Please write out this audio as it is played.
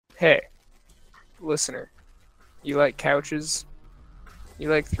Hey, listener, you like couches? You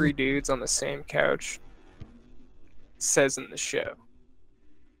like three dudes on the same couch? Says in the show.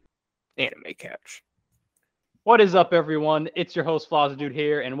 Anime Couch. What is up, everyone? It's your host, Flaws Dude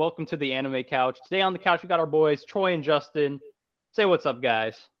here, and welcome to the Anime Couch. Today on the couch, we got our boys, Troy and Justin. Say what's up,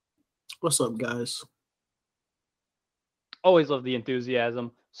 guys. What's up, guys? Always love the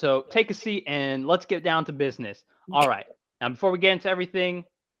enthusiasm. So take a seat and let's get down to business. All right. Now, before we get into everything,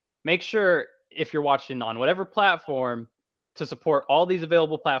 make sure if you're watching on whatever platform to support all these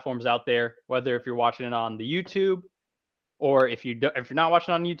available platforms out there, whether if you're watching it on the YouTube or if you're not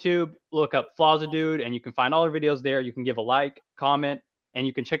watching on YouTube, look up Flaws Dude and you can find all our videos there. You can give a like, comment, and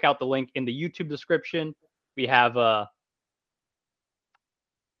you can check out the link in the YouTube description. We have a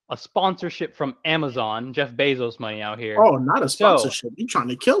sponsorship from Amazon, Jeff Bezos money out here. Oh, not a sponsorship. You're trying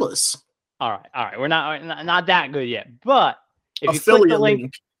to kill us. All right. We're not that good yet. But if Affiliate you click the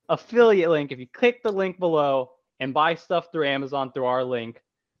link. affiliate link, if you click the link below and buy stuff through Amazon through our link,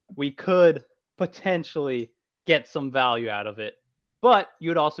 we could potentially get some value out of it. But you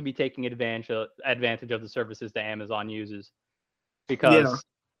would also be taking advantage of the services that Amazon uses. Because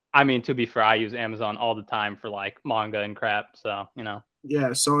I mean, to be fair, I use Amazon all the time for like manga and crap. So, you know.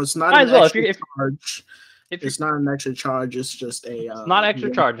 Yeah, so it's not Might an as well, extra charge. It's not an extra charge. It's just a. It's not extra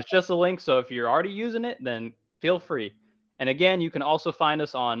charge. It's just a link. So if you're already using it, then feel free. And again, you can also find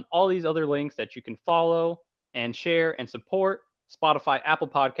us on all these other links that you can follow and share and support: Spotify, Apple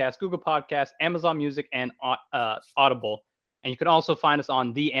Podcasts, Google Podcasts, Amazon Music, and Audible. And you can also find us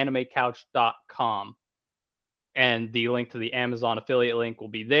on theanimecouch.com. And the link to the Amazon affiliate link will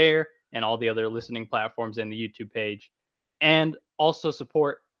be there, and all the other listening platforms and the YouTube page. And also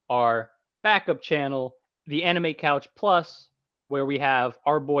support our backup channel, the Anime Couch Plus, where we have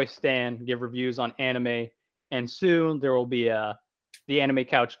our boy Stan give reviews on anime. And soon there will be the Anime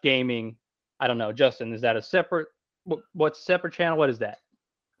Couch Gaming. I don't know, Justin, is that a separate? What's separate channel? What is that?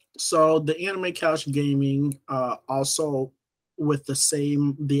 So the Anime Couch Gaming, also with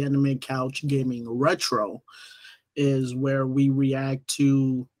the Anime Couch Gaming Retro, is where we react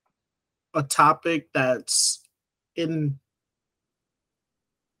to a topic that's in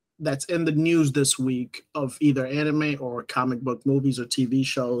the news this week of either anime or comic book movies or TV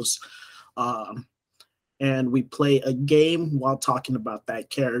shows. And we play a game while talking about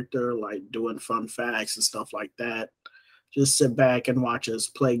that character, like doing fun facts and stuff like that. Just sit back and watch us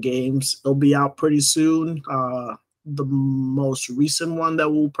play games. It'll be out pretty soon. The most recent one that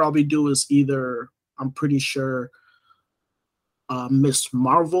we'll probably do is either, I'm pretty sure, Miss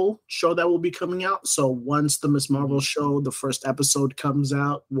Marvel show that will be coming out. So once the Miss Marvel show, the first episode comes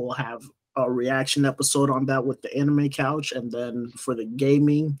out, we'll have a reaction episode on that with the Anime Couch. And then for the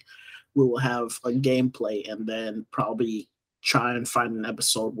gaming, we will have a gameplay and then probably try and find an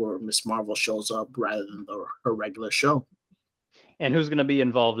episode where Miss Marvel shows up rather than her regular show. And who's going to be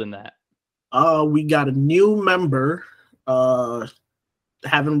involved in that? We got a new member.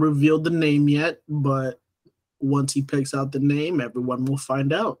 Haven't revealed the name yet, but once he picks out the name, everyone will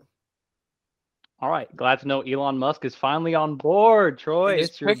find out. All right. Glad to know Elon Musk is finally on board. Troy,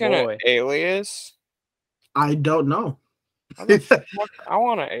 it's your boy. An alias? I don't know. I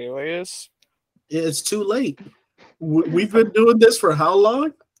want an alias. It's too late. We've been doing this for how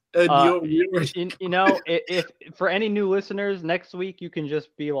long? And you know, if for any new listeners, next week you can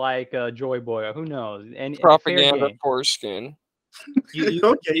just be like Joy Boy, or who knows? And Propaganda foreskin.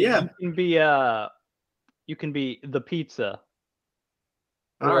 Okay, yeah. You can be the pizza.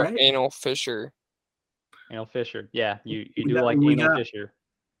 All right. Anal Fisher. Anal Fisher. Yeah, you do like Anal Fisher.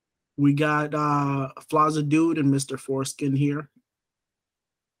 We got Flaza Dude and Mr. Foreskin here.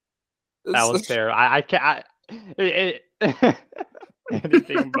 That was fair. I can't.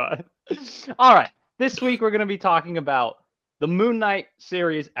 Anything but. All right. This week we're going to be talking about the Moon Knight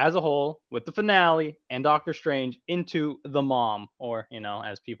series as a whole, with the finale and Doctor Strange Into the Mom, or, you know,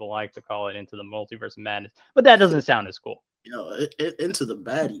 as people like to call it, Into the Multiverse of Madness. But that doesn't sound as cool. Into the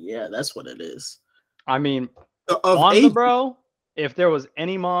baddie. Yeah, that's what it is. I mean, bro, if there was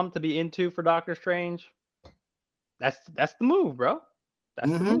any mom to be into for Doctor Strange, that's the move, bro. That's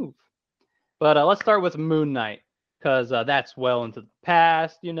the move. But let's start with Moon Knight, because that's well into the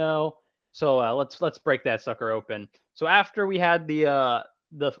past, you know. So let's break that sucker open. So after we had the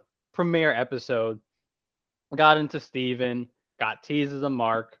premiere episode, got into Steven, got teased as a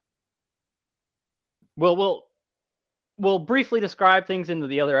Mark. We'll briefly describe things into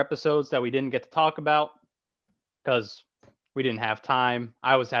the other episodes that we didn't get to talk about because we didn't have time.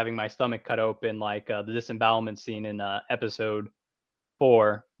 I was having my stomach cut open, like the disembowelment scene in episode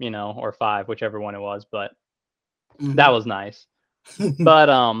 4, you know, or 5, whichever one it was. But that was nice.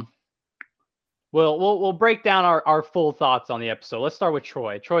 But we'll break down our full thoughts on the episode. Let's start with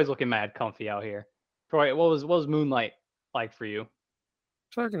Troy. Troy's looking mad comfy out here. Troy, what was Moonlight like for you?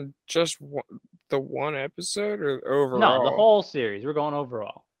 Talking just the one episode or overall? No, the whole series. We're going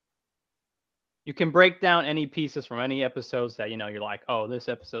overall. You can break down any pieces from any episodes that you're like, oh, this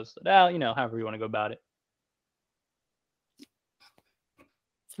episode stood out. However you want to go about it.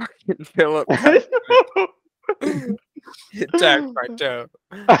 Philip attacked my toe.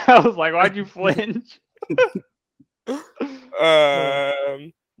 I was like, why'd you flinch?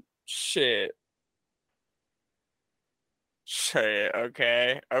 Shit.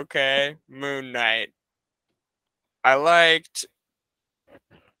 Okay. Moon Knight. I liked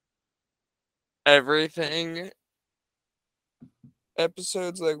everything.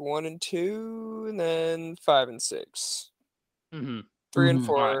 Episodes like 1 and 2, and then 5 and 6. Mm-hmm. 3 and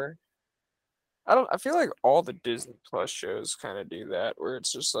 4. Right. I feel like all the Disney Plus shows kind of do that, where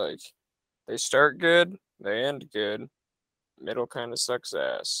it's just like they start good, they end good, middle kind of sucks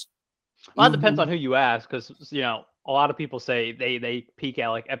ass. Well, that depends on who you ask, because a lot of people say they peak at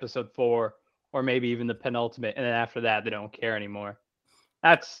like episode 4 or maybe even the penultimate, and then after that they don't care anymore.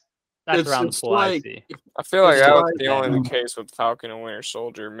 That's around the pool I see. I feel like that was only the case with Falcon and Winter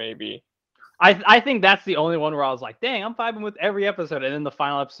Soldier, maybe. I think that's the only one where I was like, dang, I'm vibing with every episode. And then the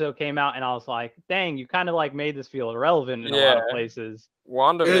final episode came out, and I was like, dang, you kind of like made this feel irrelevant in a lot of places.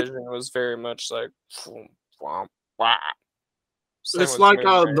 WandaVision was very much like, it's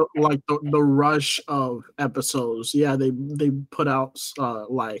like the rush of episodes. Yeah, they put out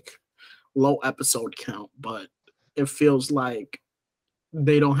like low episode count, but it feels like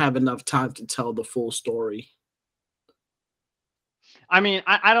they don't have enough time to tell the full story. I mean,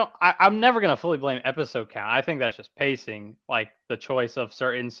 I'm never going to fully blame episode count. I think that's just pacing, like the choice of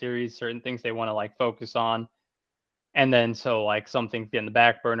certain series, certain things they want to like focus on. And then so like some things get in the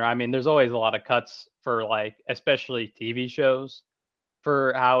back burner. I mean, there's always a lot of cuts for like, especially TV shows,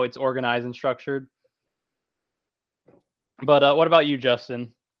 for how it's organized and structured. But what about you,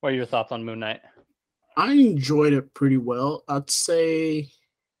 Justin? What are your thoughts on Moon Knight? I enjoyed it pretty well. I'd say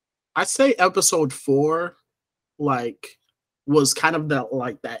episode 4, like, was kind of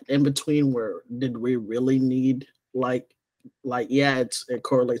that in between where did we really need like yeah, it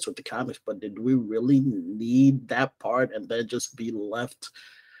correlates with the comics, but did we really need that part and then just be left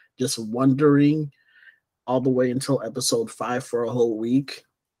just wondering all the way until episode 5 for a whole week?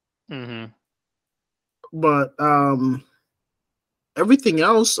 Mm-hmm. But everything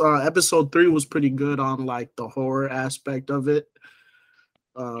else, episode 3 was pretty good on like the horror aspect of it.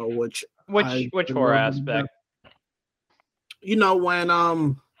 Which horror aspect? When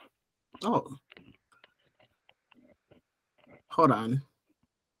hold on.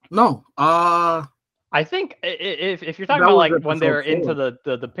 No. I think if you're talking about like when they were 4. Into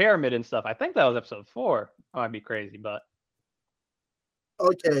the pyramid and stuff, I think that was episode 4. I might be crazy, but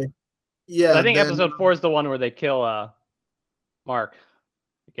okay. Yeah. I think episode 4 is the one where they kill Mark.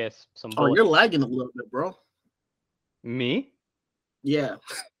 I guess some bullets. Oh, you're lagging a little bit, bro. Me? Yeah.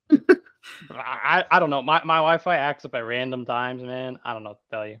 I don't know. My Wi-Fi acts up at random times, man. I don't know what to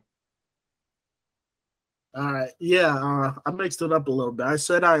tell you. All right. Yeah, I mixed it up a little bit. I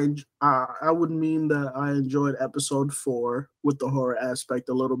said I would mean that I enjoyed episode 4 with the horror aspect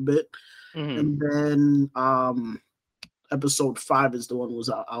a little bit. Mm-hmm. And then episode 5 is the one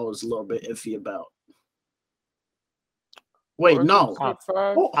I was a little bit iffy about. Wait, no. I'm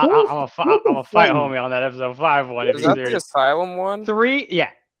a fight homie on that episode 5 one. Is that the Asylum one? 3, yeah.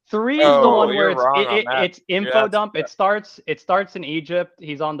 3 is the one where it's info dump. It starts in Egypt.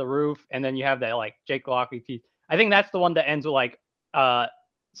 He's on the roof, and then you have that like Jake Lockley piece. I think that's the one that ends with like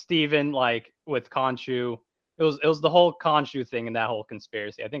Steven like with Khonshu. It was the whole Khonshu thing and that whole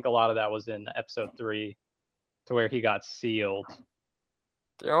conspiracy. I think a lot of that was in episode 3, to where he got sealed.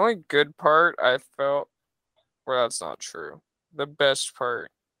 The only good part I felt, well, that's not true. The best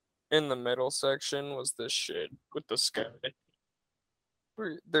part in the middle section was this shit with the sky.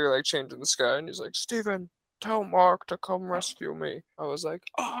 They're like changing the sky, and he's like, Steven, tell Mark to come rescue me. I was like,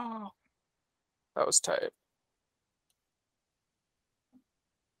 oh, that was tight.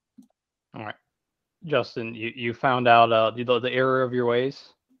 All right, Justin, you found out the error of your ways.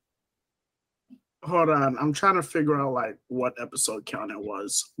 Hold on, I'm trying to figure out like what episode count it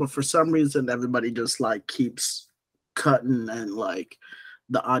was, but for some reason everybody just like keeps cutting and like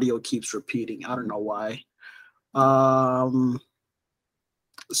the audio keeps repeating. I don't know why.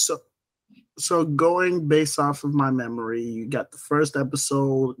 So going based off of my memory, you got the first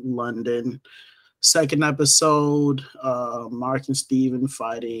episode, London. Second episode, Mark and Steven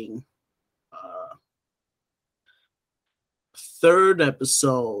fighting. third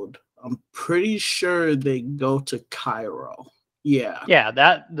episode, I'm pretty sure they go to Cairo. Yeah. Yeah,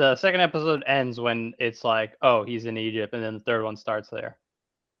 that the second episode ends when it's like, oh, he's in Egypt, and then the third one starts there.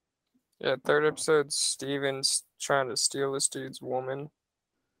 Yeah, third episode, Steven's trying to steal this dude's woman.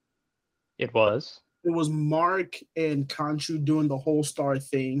 It was. It was Mark and Conchu doing the whole star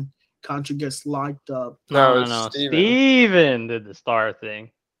thing. Conchu gets locked up. No, No. Steven. Steven did the star thing.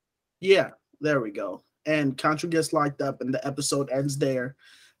 Yeah, there we go. And Conchu gets locked up, and the episode ends there.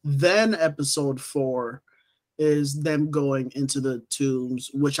 Then episode 4 is them going into the tombs,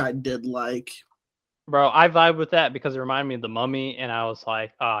 which I did like. Bro, I vibe with that because it reminded me of the Mummy, and I was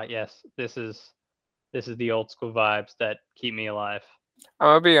like, yes, this is the old school vibes that keep me alive. I'm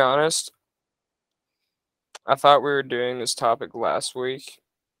gonna be honest. I thought we were doing this topic last week,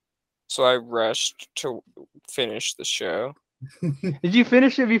 so I rushed to finish the show. Did you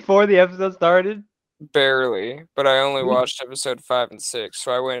finish it before the episode started? Barely, but I only watched episode 5 and 6,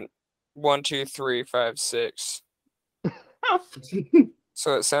 so I went 1, 2, 3, 5, 6.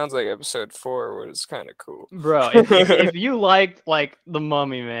 So it sounds like episode 4 was kind of cool. Bro, if you liked like the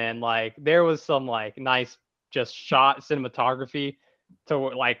Mummy, man, like there was some like nice just shot cinematography to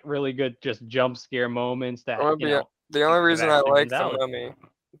like really good just jump scare moments that the only reason I actually like been the valid. Mummy,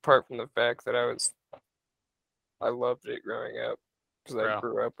 apart from the fact that I loved it growing up because I Bro,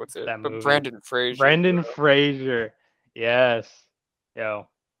 grew up with it. that But movie. Brendan Fraser, Fraser, yes, yo,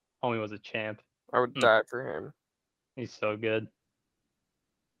 homie was a champ. I would die for him. He's so good.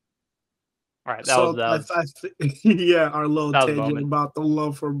 All right, that So was yeah, our little that was a tangent moment. about the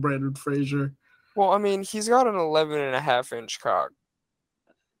love for Brendan Fraser. Well, I mean, he's got an 11.5-inch cock.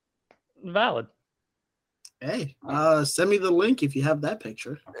 Valid. Hey, send me the link if you have that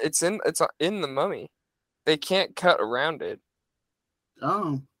picture. It's in the Mummy. They can't cut around it.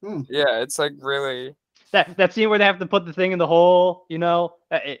 Oh, Yeah, it's like really. That scene where they have to put the thing in the hole,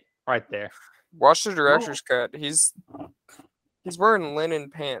 right there. Watch the director's cut. He's wearing linen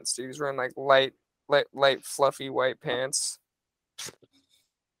pants, dude. He's wearing like light, fluffy white pants.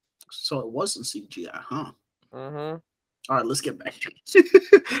 so it wasn't CGI, huh? Mm-hmm. All right, let's get back.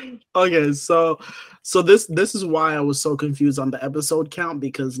 Okay, so this is why I was so confused on the episode count,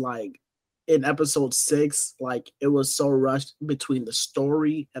 because like in episode 6, like it was so rushed between the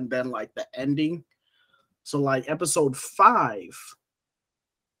story and then like the ending. So like episode 5.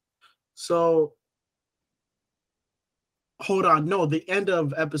 So hold on, no, the end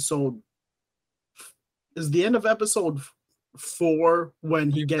of episode is the end of episode 4 when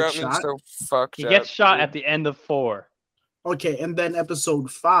he gets shot. So fucked He up, gets shot dude. at the end of 4. Okay, and then episode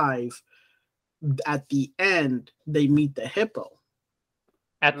 5, at the end, they meet the hippo.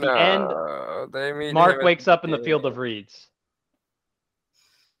 At the end, they meet Mark wakes up in the field of reeds.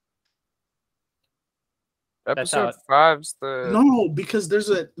 Episode 5's the No, because there's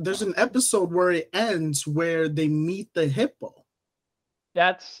an episode where it ends where they meet the hippo.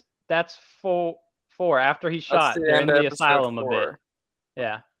 That's 4. After he's shot, they're in the asylum a bit.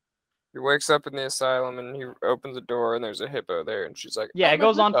 Yeah. He wakes up in the asylum and he opens the door and there's a hippo there and she's like, yeah, it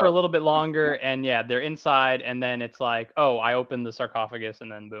goes on for a little bit longer, and yeah, they're inside, and then it's like, oh, I opened the sarcophagus,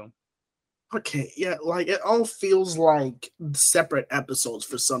 and then boom. Okay, yeah, like it all feels like separate episodes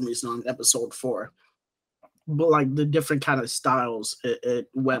for some reason on episode 4. But like the different kind of styles, it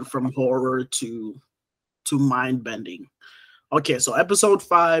went from horror to mind bending. Okay, so episode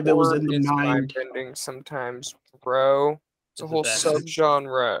 5, it was in the mind bending sometimes, bro. It's a whole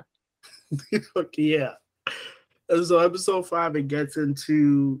subgenre. Okay, yeah. And so episode 5, it gets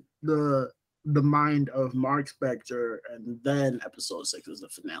into the mind of Mark Spector, and then episode 6 is the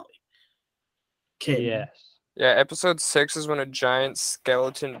finale. Okay. Yes. Yeah, episode 6 is when a giant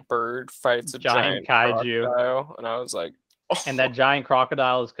skeleton bird fights a giant kaiju crocodile, and I was like, oh. And that giant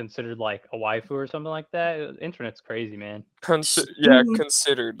crocodile is considered like a waifu or something like that. Internet's crazy, man.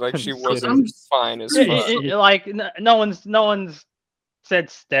 Considered like she wasn't fine as fuck. Like no one's said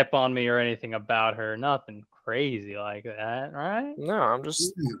step on me or anything about her. Nothing crazy like that, right? No, I'm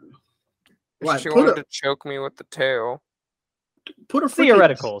just. Like, she wanted to choke me with the tail. Put a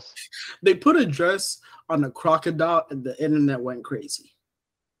theoreticals. They put a dress on a crocodile, and the internet went crazy.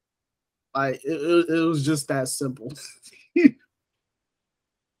 Like it was just that simple.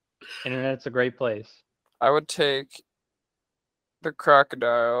 Internet's a great place. I would take the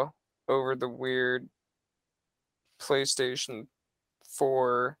crocodile over the weird PlayStation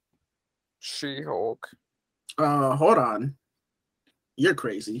 4 She-Hulk. Hold on. You're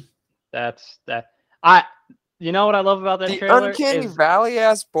crazy. That's that. You know what I love about that The trailer Uncanny is Valley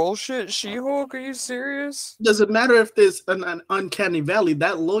ass bullshit. She-Hulk, are you serious? Does it matter if there's an uncanny valley?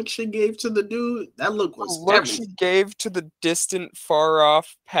 That look she gave to the dude, that look The was look she everything. gave to the distant,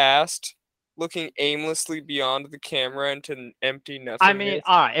 far-off past, looking aimlessly beyond the camera into an empty nothingness. I mean,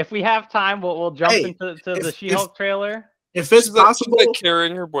 all right, if we have time, we'll jump Hey, into the if- She-Hulk trailer. If it's she's possible, like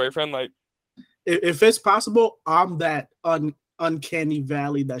carrying her boyfriend, like, if it's possible, I'm that uncanny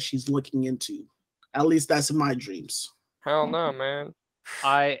valley that she's looking into. At least that's in my dreams. hell no, man.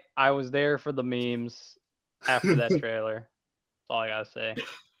 I was there for the memes after that trailer. That's all I gotta say.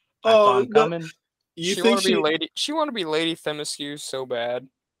 I saw him coming. You She think want to be lady? She want to be Lady Themyscue so bad.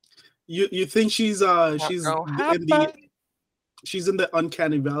 you think she's Oh, she's in the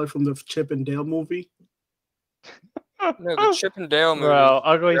uncanny valley from the Chip and Dale movie? No, the Chip and Dale movie. Bro,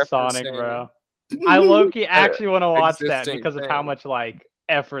 Ugly Sonic, bro. I low-key actually want to watch that because of how much like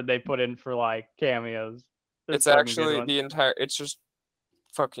effort they put in for like cameos. It's actually the entire. It's just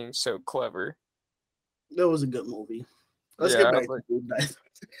fucking so clever. That was a good movie. Let's Yeah, get back to Moon Knight.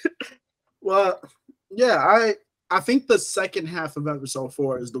 Well, yeah, I think the second half of episode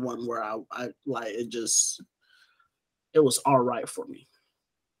 4 is the one where I like it was all right for me.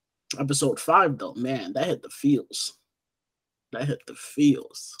 Episode 5 though, man, that hit the feels. That hit the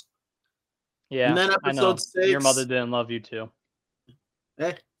feels. Yeah, and then I know. episode 6, Your mother didn't love you too.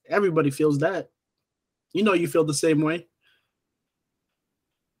 Everybody feels that. You know you feel the same way.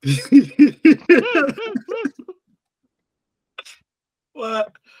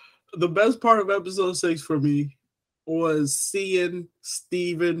 Well, the best part of episode 6 for me was seeing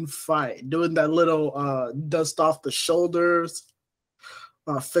Steven fight, doing that little dust off the shoulders,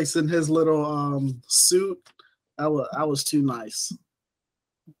 fixing his little suit. That was too nice.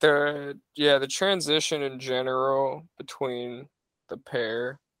 The transition in general between the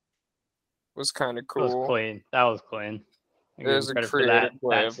pair was kind of cool. It was clean. That was clean. It was a creative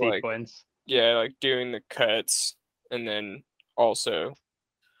way of sequence. Like doing the cuts and then also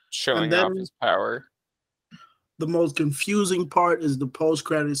showing off his power. The most confusing part is the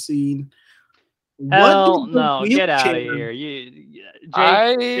post-credit scene. Hell no! Get out of here!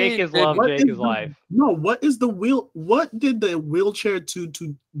 Jake is love. Jake is life. No, what is the wheel? What did the wheelchair to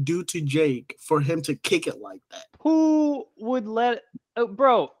do to Jake for him to kick it like that? Who would let?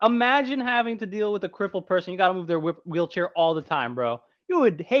 Bro, imagine having to deal with a crippled person. You got to move their wheelchair all the time, bro. You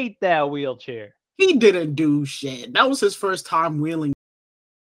would hate that wheelchair. He didn't do shit. That was his first time wheeling.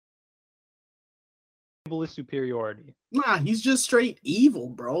 Superiority. Nah, he's just straight evil,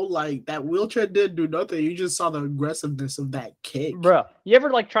 bro. Like that wheelchair didn't do nothing. You just saw the aggressiveness of that kick. Bro, you ever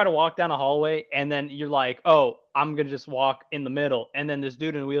like try to walk down a hallway and then you're like, oh, I'm gonna just walk in the middle, and then this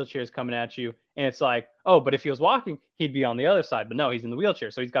dude in a wheelchair is coming at you, and it's like, oh, but if he was walking, he'd be on the other side, but no, he's in the wheelchair,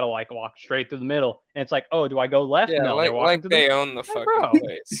 so he's got to like walk straight through the middle, and it's like, oh, do I go left? Yeah, no, like they own the fucking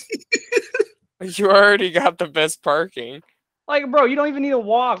place. You already got the best parking. Like, bro, you don't even need to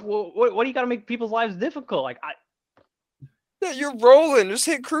walk. What do you got to make people's lives difficult? Like, yeah, you're rolling. Just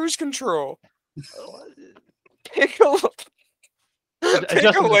hit cruise control. Pick a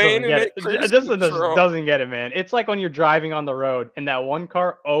lane and hit cruise Justin control. doesn't get it, man. It's like when you're driving on the road and that one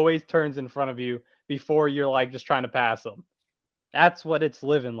car always turns in front of you before you're like just trying to pass them. That's what it's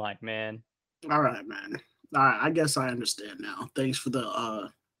living like, man. All right, man. All right, I guess I understand now. Thanks for the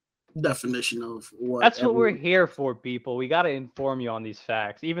definition of what. That's what we're here for, people. We got to inform you on these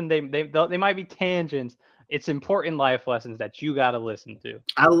facts. Even they might be tangents. It's important life lessons that you got to listen to.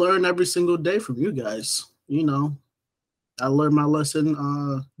 I learn every single day from you guys. You know, I learned my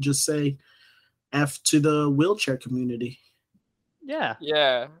lesson. Just say F to the wheelchair community. Yeah.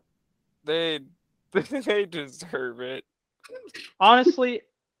 Yeah. They deserve it. Honestly,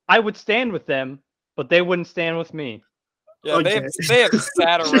 I would stand with them, but they wouldn't stand with me. Yeah, Okay. they have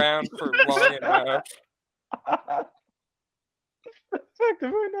sat around for long enough.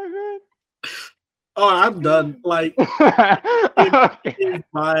 Oh, I'm done. Like, Okay.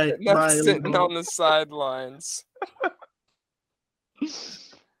 my Sitting on the sidelines.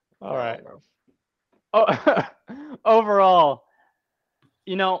 All right. Oh, overall,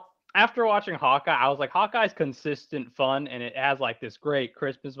 you know, after watching Hawkeye, I was like, Hawkeye's consistent fun, and it has like this great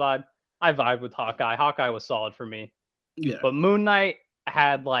Christmas vibe. I vibe with Hawkeye. Hawkeye was solid for me. Yeah. But Moon Knight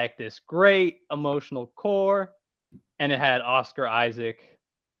had like this great emotional core, and it had Oscar Isaac,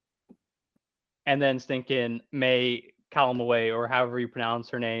 and then thinking May Calamaway, or however you pronounce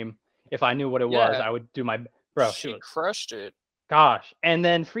her name. If I knew what it was, I would do my bro. She crushed it. Gosh, and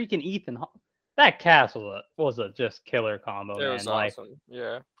then freaking Ethan. That cast was a just killer combo, man. It was awesome.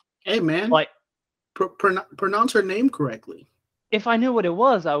 Yeah. Hey, man. Like, pronounce her name correctly. if I knew what it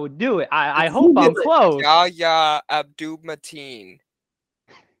was, I would do it. I hope Google I'm it. close. Yahya Abdul-Mateen.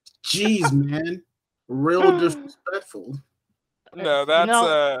 Jeez, man. Real disrespectful. No,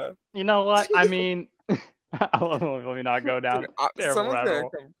 that's You know what? I mean, let me not go down terrible someone's rabbit gonna hole.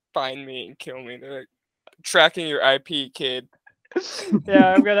 come find me and kill me. They're like, tracking your IP, kid.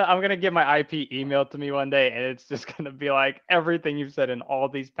 Yeah, I'm gonna get my IP emailed to me one day, and it's just gonna be like everything you've said in all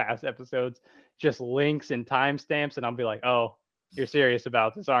these past episodes, just links and timestamps, and I'll be like, oh, you're serious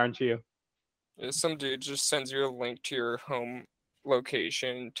about this, aren't you? Some dude just sends you a link to your home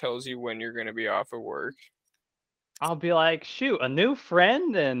location, tells you when you're gonna be off of work. I'll be like, shoot, a new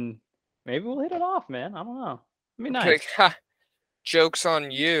friend, and maybe we'll hit it off, man. I don't know. It'd be nice. Like, ha, joke's on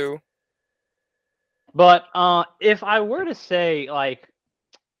you. But if I were to say, like,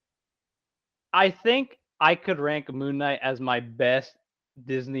 I think I could rank Moon Knight as my best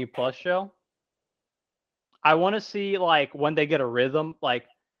Disney Plus show. I want to see, like, when they get a rhythm, like,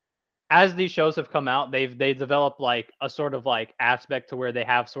 as these shows have come out, they developed like a sort of like aspect to where they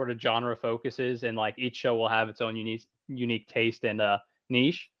have sort of genre focuses, and like each show will have its own unique taste and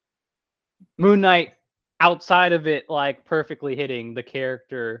niche. Moon Knight, outside of it, like perfectly hitting the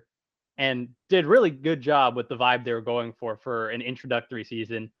character and did really good job with the vibe they were going for an introductory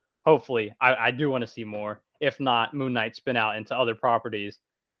season. Hopefully, I do want to see more. If not, Moon Knight spin out into other properties.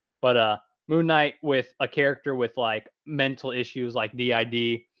 But Moon Knight with a character with like mental issues like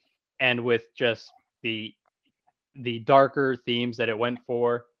DID, and with just the darker themes that it went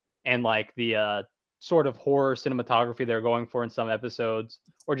for, and like the sort of horror cinematography they're going for in some episodes,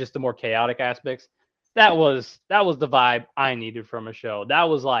 or just the more chaotic aspects. That was the vibe I needed from a show. That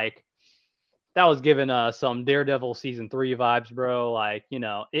was giving some Daredevil season 3 vibes, bro. Like,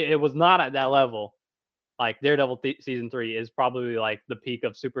 it was not at that level. Like Daredevil season 3 is probably like the peak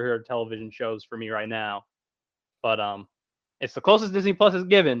of superhero television shows for me right now. But it's the closest Disney Plus is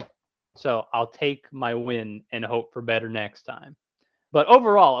given. So I'll take my win and hope for better next time. But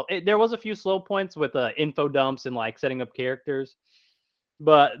overall, there was a few slow points with info dumps and like setting up characters.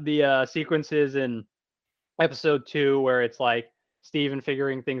 But the sequences in episode 2 where it's like Steven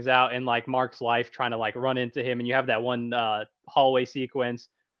figuring things out and like Mark's life trying to like run into him, and you have that one hallway sequence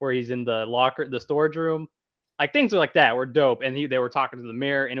where he's in the storage room, like things like that were dope. And they were talking to the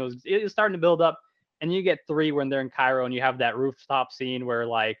mirror, and it was starting to build up. And you get 3 when they're in Cairo, and you have that rooftop scene where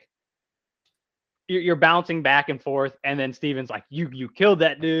like you're bouncing back and forth, and then Steven's like, you killed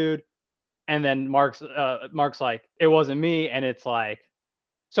that dude, and then Mark's like, it wasn't me, and it's like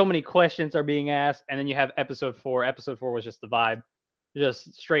so many questions are being asked. And then you have episode 4. Episode 4 was just the vibe,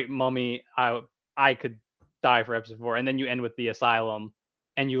 just straight mummy. I could die for episode 4. And then you end with the asylum,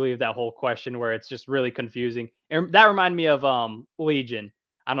 and you leave that whole question where it's just really confusing. And that reminded me of Legion.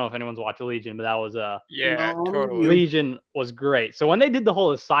 I don't know if anyone's watched Legion, but that was Yeah, No, totally. Legion was great. So when they did the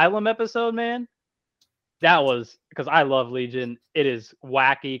whole asylum episode, man, that was because I love Legion. It is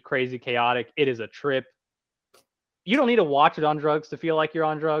wacky, crazy, chaotic. It is a trip. You don't need to watch it on drugs to feel like you're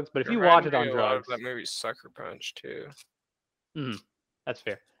on drugs, but if you watch it on Reminded me a lot of drugs, that movie Sucker Punch too. that's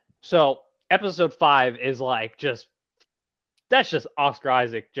fair. So episode 5 is like that's just Oscar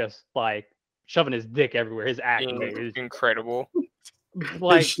Isaac just like shoving his dick everywhere. His acting is Incredible. like,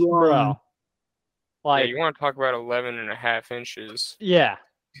 bro. Schlong. Like, Yeah, you want to talk about 11.5 inches? yeah,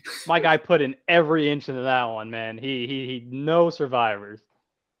 my guy put in every inch into that one, man. He no survivors.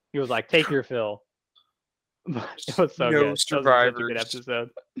 He was like, take your fill. It was so No good. That was such a survivors. good episode.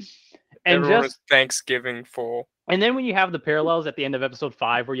 And Everyone just was Thanksgiving full. and then when you have the parallels at the end of episode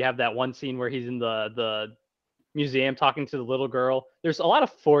 5, where you have that one scene where he's in the museum talking to the little girl, there's a lot of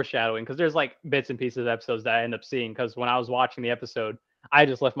foreshadowing, because there's like bits and pieces of episodes that I end up seeing, because when I was watching the episode, I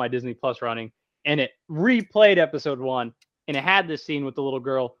just left my Disney Plus running, and it replayed episode 1, and it had this scene with the little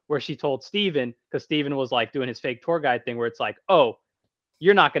girl where she told Steven, because Steven was like doing his fake tour guide thing, where it's like, oh,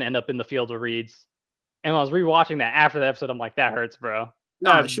 you're not going to end up in the field of reeds. And when I was rewatching that after the episode, I'm like, that hurts, bro.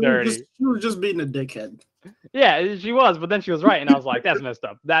 Nah, That's dirty. she was just being a dickhead. Yeah, she was, but then she was right, and I was like, that's messed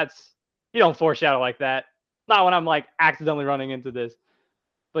up. You don't foreshadow like that. Not when I'm like accidentally running into this.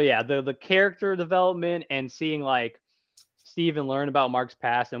 But yeah, the character development and seeing like Steven learn about Mark's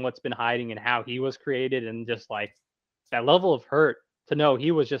past and what's been hiding and how he was created, and just like that level of hurt to know he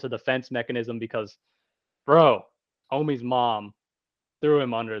was just a defense mechanism because, bro, homie's mom threw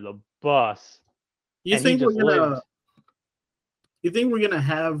him under the bus. You And think he we're just gonna? lived. You think we're gonna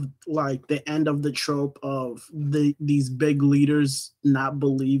have like the end of the trope of these big leaders not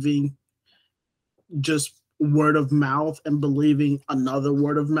believing just word of mouth and believing another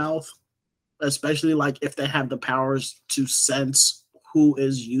word of mouth, especially like if they have the powers to sense who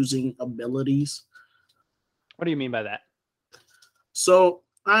is using abilities? What do you mean by that? So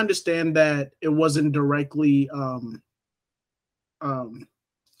I understand that it wasn't directly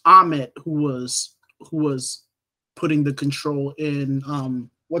Ahmet who was putting the control in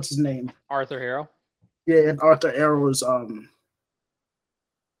what's his name? Arthur Harrow. Yeah, and Arthur Arrow's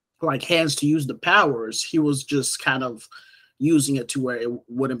like hands to use the powers. He was just kind of using it to where it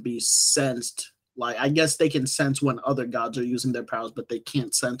wouldn't be sensed. Like I guess they can sense when other gods are using their powers, but they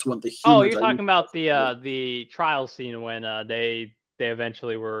can't sense when the humans. Oh, you're are talking using about their powers. the trial scene when they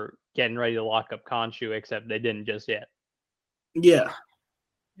eventually were getting ready to lock up Khonshu, except they didn't just yet. Yeah,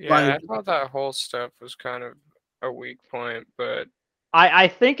 Yeah, like I thought that whole stuff was kind of a weak point, but I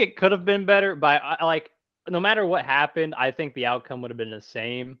think it could have been better, but like no matter what happened, I think the outcome would have been the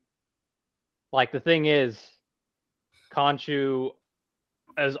same. Like the thing is, Khonshu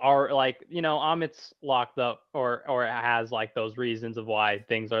as are like Amit's locked up or has like those reasons of why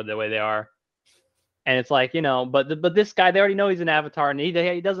things are the way they are, and it's like but this guy, they already know he's an avatar, and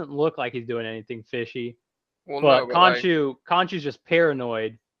he doesn't look like he's doing anything fishy. well, no, But but like, Khonshu's just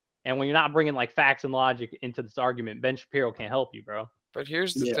paranoid, and when you're not bringing like facts and logic into this argument, Ben Shapiro can't help you, bro. but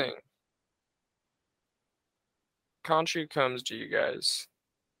here's the yeah, thing. Khonshu comes to you guys.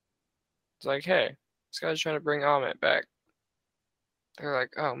 It's like, hey, this guy's trying to bring Ahmet back. They're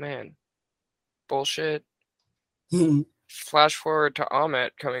like, oh man, bullshit. Flash forward to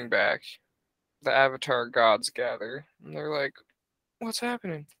Ahmet coming back. The Avatar gods gather, and they're like, what's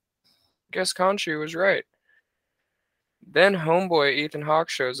happening? Guess Khonshu was right. Then homeboy Ethan Hawke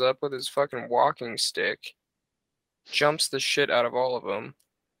shows up with his fucking walking stick, jumps the shit out of all of them.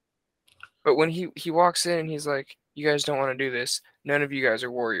 But when he walks in, he's like, you guys don't want to do this. None of you guys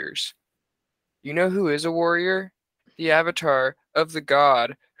are warriors. You know who is a warrior? The avatar of the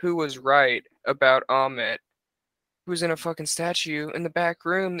god who was right about Ahmet, who's in a fucking statue in the back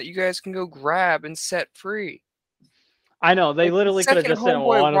room that you guys can go grab and set free. I know they Like, literally the could have second just sent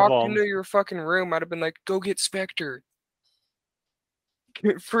homeboy one of walked them. into your fucking room, I'd have been like, go get Spectre.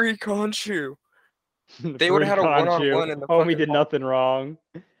 Get free Khonshu. They would have had a one-on-one in the Homie fucking did hall. nothing wrong.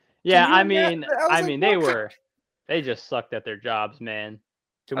 Can Yeah, you I imagine? mean, I was like, what? they just sucked at their jobs, man.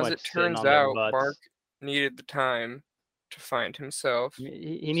 Too As much it sitting turns on their out, Mark butts. needed the time to find himself.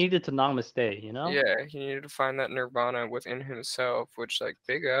 He needed to namaste, you know. Yeah, he needed to find that nirvana within himself, which, like,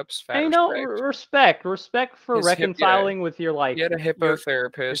 big ups, fat And respect. respect for His hip, yeah, reconciling with your he had a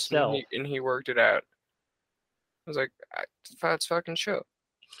hippotherapist, and yourself. he worked it out. I was like, that's fucking show.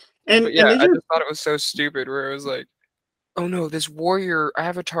 and But yeah, they I just just thought it was so stupid. Where it was like, oh no, this warrior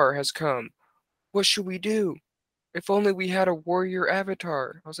avatar has come. What should we do? If only we had a warrior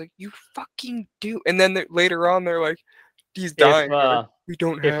avatar. I was like, you fucking do. And then later on, they're like, he's dying. They're like, we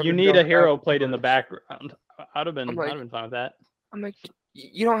don't If have you need a enough hero played in the avatars. background, I'd have been fine with that. I'm like,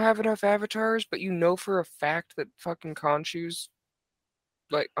 you don't have enough avatars, but you know for a fact that fucking Khonshu's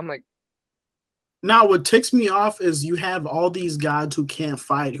like, I'm like, now what ticks me off is you have all these gods who can't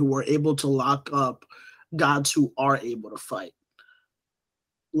fight who are able to lock up gods who are able to fight.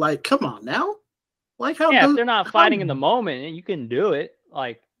 Like, come on now. Like how Yeah, if they're not fighting in the moment, you can do it.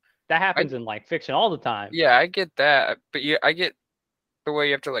 Like that happens in like fiction all the time. yeah, I get that, but yeah, I get the way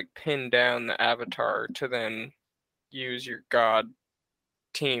you have to like pin down the avatar to then use your god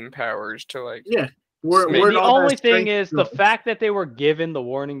team powers to like. Yeah. The only thing is the fact that they were given the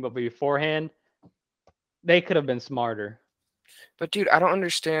warning but beforehand, they could have been smarter. But dude, I don't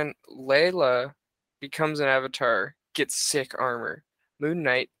understand. Layla becomes an avatar, gets sick armor. Moon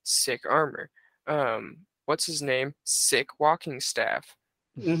Knight, sick armor. What's his name? Sick walking staff.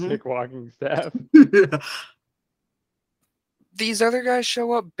 Sick walking staff. These other guys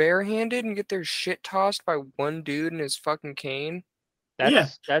show up barehanded and get their shit tossed by one dude in his fucking cane.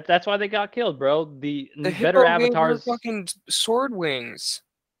 That's why they got killed, bro. The better avatars, fucking sword wings.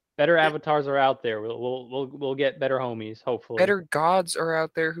 Better avatars are out there. We'll get better homies, hopefully. Better gods are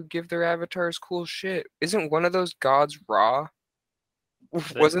out there who give their avatars cool shit. Isn't one of those gods Ra?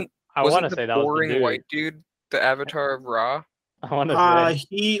 Wasn't the boring white dude the avatar of Ra? I want to say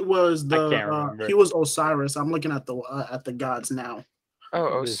he was he was Osiris. I'm looking at the gods now.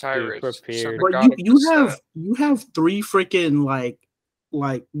 Oh, Osiris. So but you have three freaking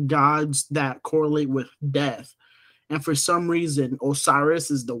like gods that correlate with death. And for some reason, Osiris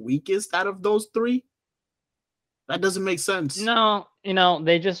is the weakest out of those three. That doesn't make sense. No,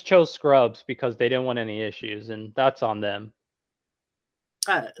 they just chose scrubs because they didn't want any issues, and that's on them.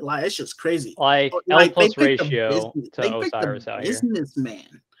 Like it's just crazy. Like L plus ratio to Osiris out here.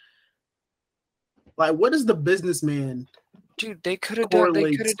 Businessman. Like, what is the businessman? Dude, they could have done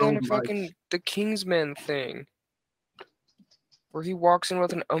a fucking the Kingsman thing. Where he walks in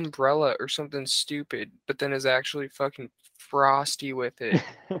with an umbrella or something stupid, but then is actually fucking frosty with it.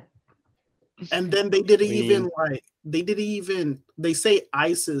 And then they didn't Clean. even they say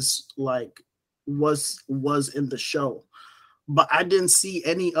ISIS like was in the show, but I didn't see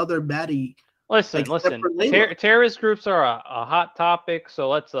any other baddie. Listen. except for Layla. Terrorist groups are a hot topic, so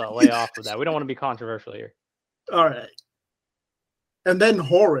let's lay off of that. We don't want to be controversial here. All right. And then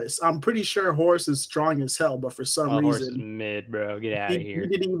Horus. I'm pretty sure Horus is strong as hell, but for some Horse is reason, mid, bro. Get out of he here.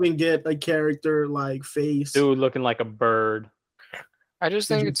 didn't even get a character like face. Dude looking like a bird. I just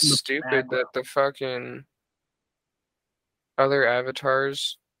think it's Just in the stupid that the fucking other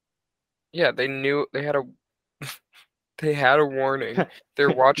avatars, yeah, they knew they had a they had a warning.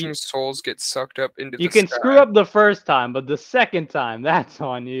 They're watching souls get sucked up into the You can sky. screw up the first time, but the second time, that's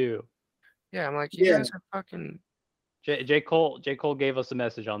on you. Yeah, I'm like, you Yeah. guys are fucking. J. Cole gave us a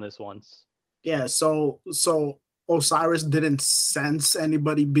message on this once. Yeah, so Osiris didn't sense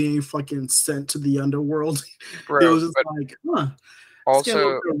anybody being fucking sent to the underworld. Bro, It was just but like, it's getting a also,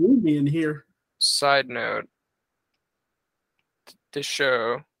 little bit roomy in here. side note, this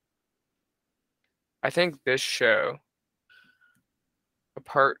show, I think this show,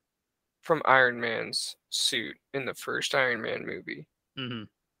 apart from Iron Man's suit in the first Iron Man movie, Mm-hmm.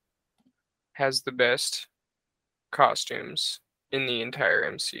 has the best costumes in the entire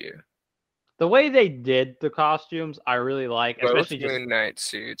MCU. The way they did the costumes, I really like, Both especially just. Moon Knight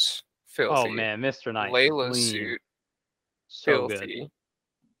suits, filthy. Oh man, Mr. Knight. Layla's clean. suit, So filthy.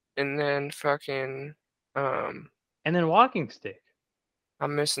 good. And then fucking, And then Walking Stick.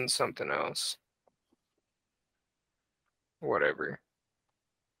 I'm missing something else. Whatever.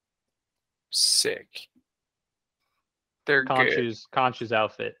 Sick. They're good. Conchu's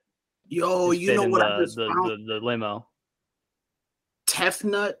outfit. Yo, Just you fit know in what I just found? the limo.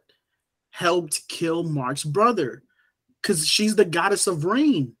 Tefnut helped kill Mark's brother because she's the goddess of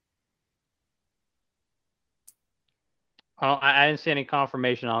rain. I didn't see any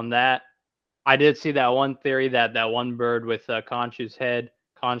confirmation on that. I did see that one theory that one bird with Conchu's head,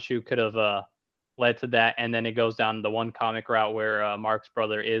 Conchu could have led to that, and then it goes down the one comic route where Mark's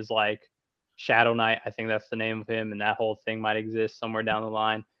brother is like Shadow Knight. I think that's the name of him, and that whole thing might exist somewhere down the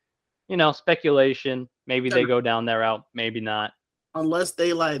line. You know, speculation. Maybe they go down that route, maybe not. Unless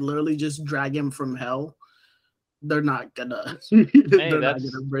they like literally just drag him from hell, they're not gonna. Hey, they're not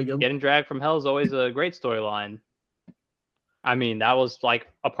gonna bring him. Getting dragged from hell is always a great storyline. I mean, that was like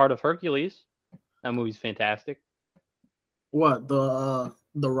a part of Hercules. That movie's fantastic. What, the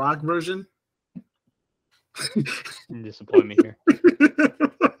Rock version? You disappoint me here.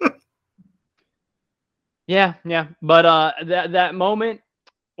 Yeah. But that moment,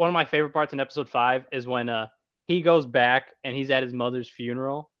 one of my favorite parts in episode 5 is when he goes back and he's at his mother's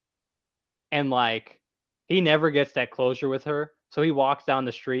funeral, and like he never gets that closure with her. So he walks down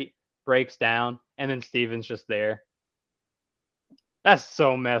the street, breaks down, and then Steven's just there. That's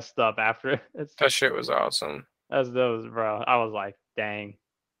so messed up after. That shit was awesome. That's those, bro. I was like, dang.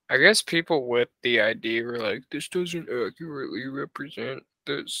 I guess people with the idea were like, this doesn't accurately represent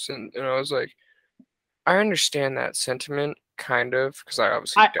this. And I was like, I understand that sentiment, kind of, because I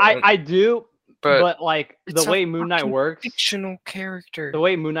obviously don't. I do, but like it's the way Moon Knight works, fictional character. the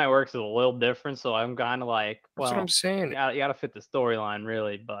way Moon Knight works is a little different. So I'm kind of like, well, That's what I'm saying. you gotta fit the storyline,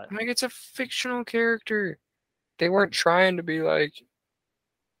 really. But I'm like, it's a fictional character. They weren't trying to be like,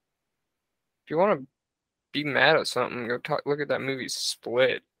 if you want to be mad at something, go look at that movie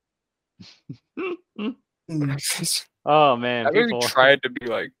Split. Oh man, I really people tried to be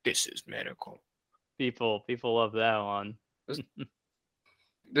like, this is medical. People love that one.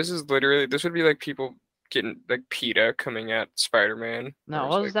 This is literally, this would be like people getting like PETA coming at Spider-Man. No,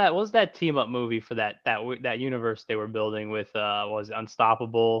 what was that team up movie for that universe they were building with was it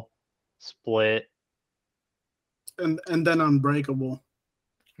Unstoppable, Split, and then Unbreakable.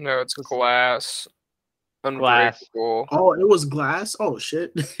 No, it's Glass. Glass. Unbreakable. Oh, it was Glass? Oh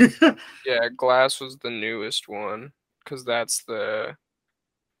shit. Yeah, Glass was the newest one because that's the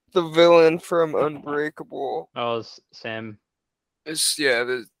villain from Unbreakable. Oh, it's Sam. It's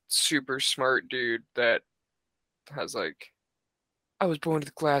the super smart dude that has like, I was born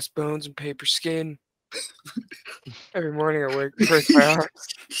with glass bones and paper skin. Every morning I break my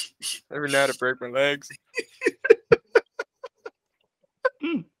arms. Every night I break my legs.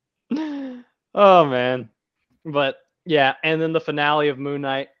 Oh man. But yeah, and then the finale of Moon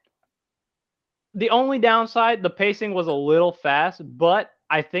Knight. The only downside, the pacing was a little fast, but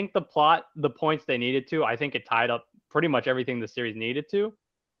I think the plot, the points they needed to, I think it tied up pretty much everything the series needed to.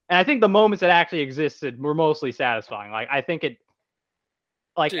 And I think the moments that actually existed were mostly satisfying. Like I think it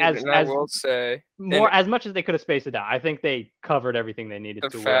like Dude, as I will say more as much as they could have spaced it out. I think they covered everything they needed the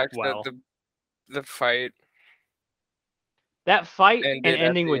to fact well. that the fight That fight and ended at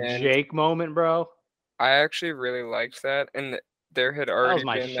ending the with end. Jake moment, bro. I actually really liked that, and there had That already was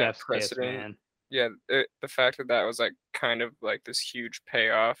my been that chef's kiss, precedent. man. Yeah, the fact that that was like kind of like this huge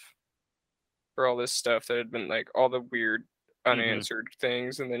payoff for all this stuff that had been like all the weird unanswered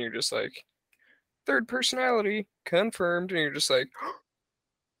things, and then you're just like third personality confirmed, and you're just like,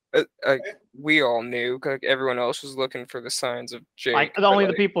 we all knew, like everyone else was looking for the signs of Jake. Like but, only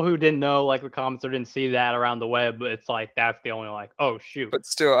like, the people who didn't know, like the comments, or didn't see that around the web. But it's like that's the only like, oh shoot. But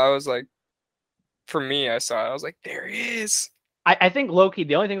still, I was like, for me, I saw it. I was like, there he is. I think Loki.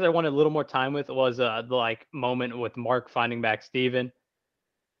 The only things I wanted a little more time with was the like moment with Mark finding back Steven.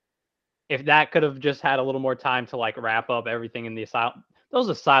 If that could have just had a little more time to like wrap up everything in the asylum. Those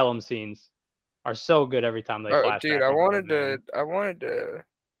asylum scenes are so good every time they Oh, flash dude, back. I wanted to.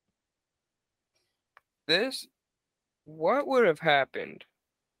 This, what would have happened?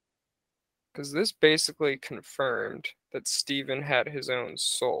 Because this basically confirmed that Steven had his own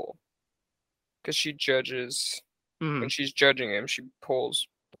soul. Because she judges, when she's judging him, she pulls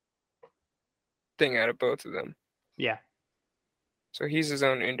thing out of both of them. Yeah. So he's his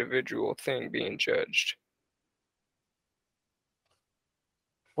own individual thing being judged.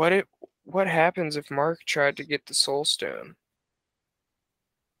 What happens if Mark tried to get the Soul Stone?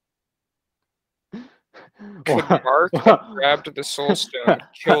 Could Mark have grabbed the Soul Stone,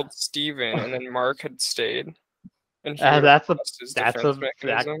 killed Steven, and then Mark had stayed? And he would have lost his defense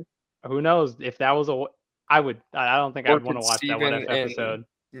mechanism? Who knows? If that was I don't think I'd want to watch that What If episode.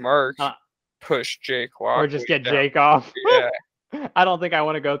 Mark push Jake Lockley or just get down. Jake off. Yeah. I don't think I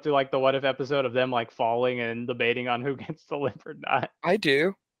want to go through like the What If episode of them like falling and debating on who gets to live or not. I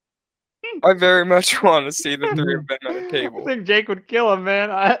do. I very much want to see the three of them at a table. I think Jake would kill him,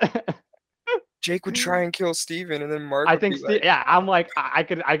 man. Jake would try and kill Steven, and then Mark I would think be like, yeah, I'm like I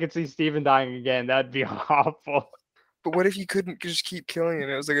could see Steven dying again. That'd be awful. But what if he couldn't just keep killing him?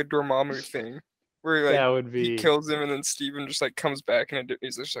 It was like a Dormammu thing. Where like that would be... he kills him and then Steven just like comes back and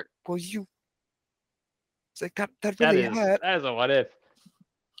he's just like, well, you. It's like that really that is a what if.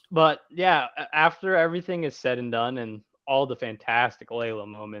 But yeah, after everything is said and done and all the fantastic Layla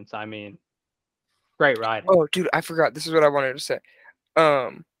moments, I mean, great writing. Oh, dude, I forgot. This is what I wanted to say.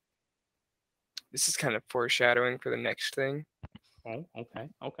 This is kind of foreshadowing for the next thing. Oh, okay.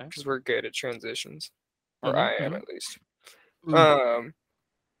 Because we're good at transitions, or I am at least.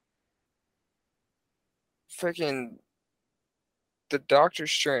 Freaking the Doctor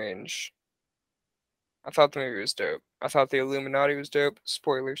Strange. I thought the movie was dope. I thought the Illuminati was dope.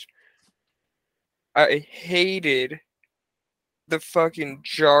 Spoilers. I hated the fucking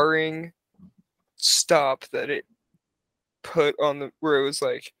jarring stop that it put on the where it was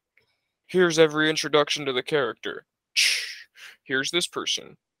like, here's every introduction to the character. Here's this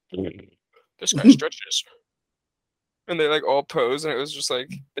person. This guy stretches. And they like all pose, and it was just like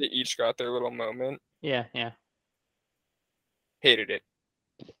they each got their little moment. Yeah. Hated it.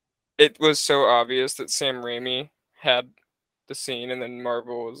 It was so obvious that Sam Raimi had the scene, and then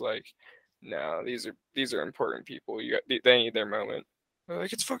Marvel was like, "No, these are important people. They need their moment." They're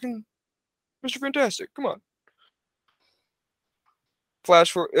like, "It's fucking Mr. Fantastic. Come on."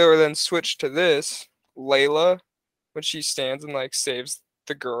 Flash forward, or then switch to this Layla when she stands and like saves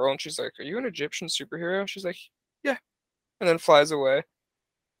the girl, and she's like, "Are you an Egyptian superhero?" She's like, "Yeah," and then flies away.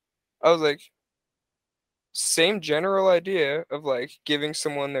 I was like, same general idea of like giving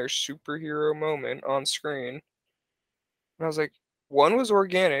someone their superhero moment on screen. And I was like, one was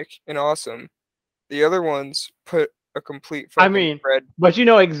organic and awesome. The other ones put a complete fucking red. But you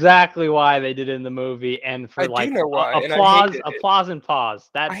know exactly why they did it in the movie, and for I do know why, applause and pause.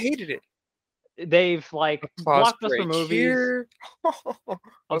 I hated it. They've like applause blockbuster movies.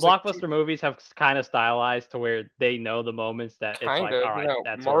 Blockbuster movies have kind of stylized to where they know the moments that it's like, all right,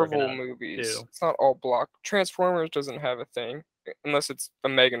 that's Marvel what we're movies. do. It's not all block. Transformers doesn't have a thing unless it's a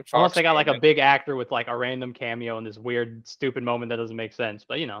Megan Fox. Unless they got like a big actor with like a random cameo in this weird, stupid moment that doesn't make sense.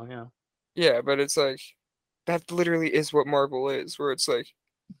 But you know. Yeah, but it's like that literally is what Marvel is, where it's like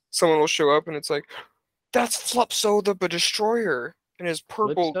someone will show up and it's like, that's Flupso the Destroyer and his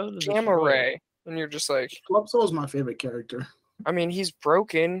purple gamma ray. And you're just like, Flupso is my favorite character. I mean, he's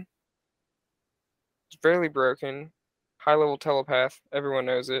broken. He's barely broken. High level telepath. Everyone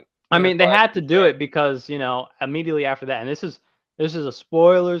knows it. I mean, they had to do it because, immediately after that, and this is a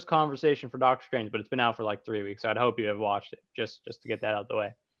spoilers conversation for Doctor Strange, but it's been out for like 3 weeks, so I'd hope you have watched it just to get that out of the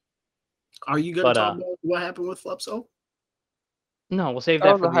way. Are you going to talk about what happened with Flupso? No, we'll save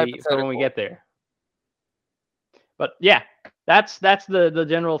that for when we get there. But yeah, that's the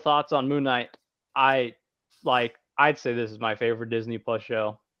general thoughts on Moon Knight. I'd say this is my favorite Disney Plus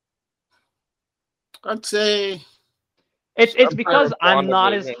show. I'd say It's because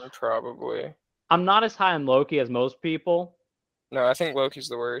WandaVision, probably. I'm not as high on Loki as most people. No, I think Loki's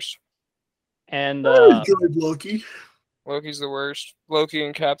the worst. And I enjoyed Loki. Loki's the worst. Loki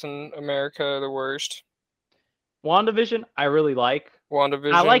and Captain America are the worst. WandaVision, I really like.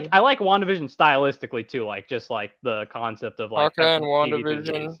 WandaVision. I like WandaVision stylistically too, like just like the concept of like Hawkeye and TV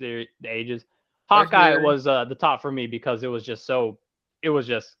WandaVision. the ages. Hawkeye was the top for me because it was just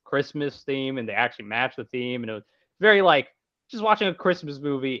Christmas theme and they actually matched the theme and it was very like just watching a Christmas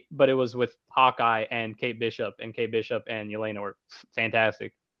movie, but it was with Hawkeye and Kate Bishop and Yelena were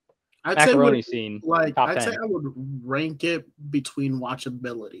fantastic. Macaroni scene, like top I'd 10. say I would rank it between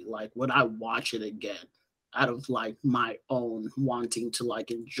watchability. Like, would I watch it again out of like my own wanting to like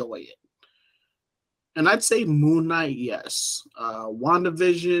enjoy it? And I'd say Moon Knight, yes.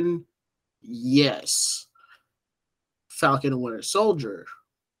 WandaVision, yes. Falcon and Winter Soldier,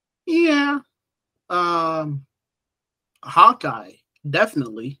 yeah. Hawkeye,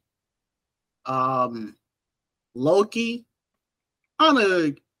 definitely. Loki, on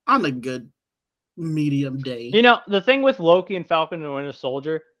a good medium day. You know, the thing with Loki and Falcon and Winter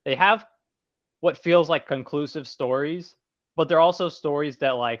Soldier, they have what feels like conclusive stories, but they're also stories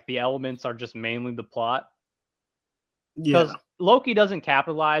that like the elements are just mainly the plot. Yeah. Because Loki doesn't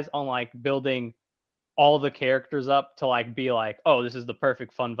capitalize on like building all the characters up to like be like, oh, this is the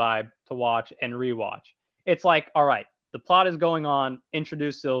perfect fun vibe to watch and rewatch. It's like, all right, the plot is going on,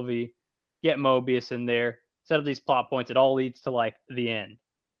 introduce Sylvie, get Mobius in there, set up these plot points, it all leads to like the end.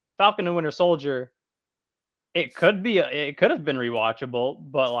 Falcon and Winter Soldier, it could have been rewatchable,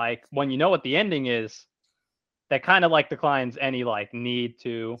 but like when you know what the ending is, that kind of like declines any like need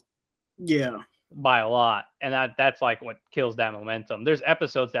to by a lot. And that's like what kills that momentum. There's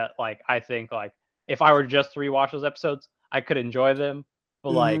episodes that like I think like if I were just to rewatch those episodes, I could enjoy them.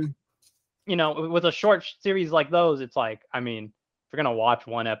 But like, you know, with a short series like those, it's like, I mean, if you're gonna watch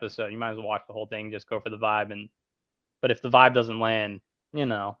one episode, you might as well watch the whole thing, just go for the vibe. But if the vibe doesn't land, you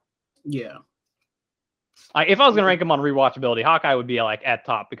know. Yeah. Like if I was gonna rank them on rewatchability, Hawkeye would be like at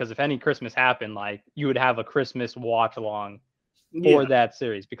top because if any Christmas happened, like you would have a Christmas watch along for that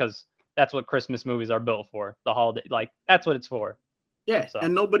series because that's what Christmas movies are built for. The holiday, like that's what it's for. Yeah, so.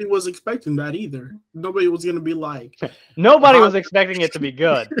 And nobody was expecting that either. Nobody was gonna be like, nobody was expecting it to be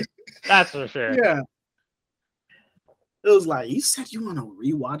good. That's for sure. Yeah. It was like, you said you want to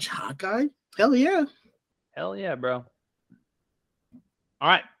rewatch Hawkeye? Hell yeah. Hell yeah, bro. All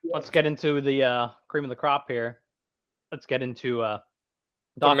right, let's get into the cream of the crop here. Let's get into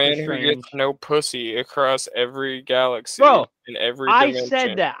the man who gets no pussy across every galaxy, bro, in every dimension. I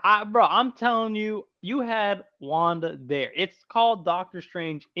said that. Bro, I'm telling you, you had Wanda there. It's called Doctor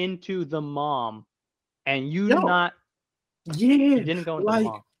Strange Into the Mom, and you didn't go into the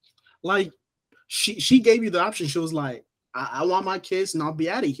mom. Like she gave you the option. She was like, I want my kids and I'll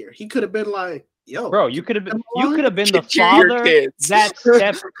be out of here. He could have been like, yo, bro, you could have been the father that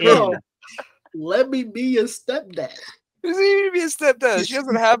stepped in. Let me be your stepdad. Does he even be a stepdad? She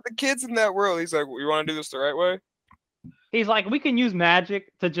doesn't have the kids in that world. He's like, we want to do this the right way. He's like, we can use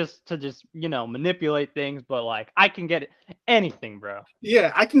magic to just you know manipulate things, but like I can get anything, bro.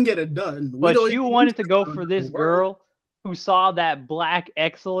 Yeah, I can get it done. But you wanted to go for this girl who saw that black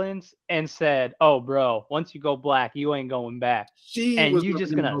excellence and said, "Oh, bro, once you go black, you ain't going back." And you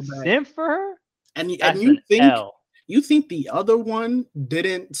just gonna simp for her? And you think the other one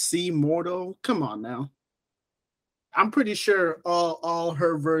didn't see Mordo? Come on now. I'm pretty sure all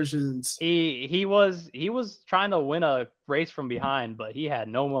her versions. He was trying to win a race from behind, but he had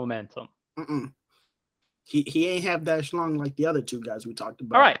no momentum. He ain't have that schlong like the other two guys we talked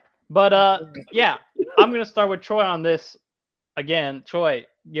about. All right, but yeah, I'm gonna start with Troy on this again. Troy,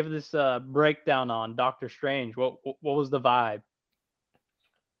 give this breakdown on Doctor Strange. What was the vibe?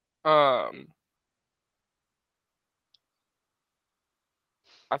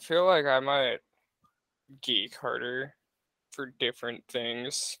 I feel like I might geek harder for different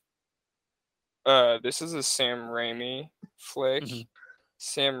things. This is a Sam Raimi flick.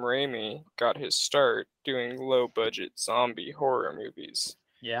 Sam Raimi got his start doing low-budget zombie horror movies.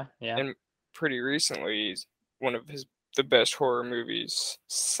 Yeah. And pretty recently, one of the best horror movies,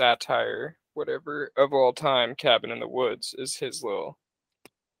 satire, whatever, of all time, Cabin in the Woods, is his little...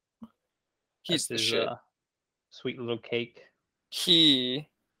 He's the shit. Sweet little cake. He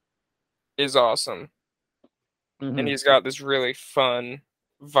is awesome. And he's got this really fun,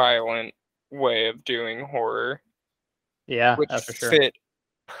 violent way of doing horror. Yeah, which that's for sure. Fit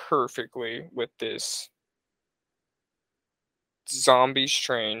perfectly with this zombie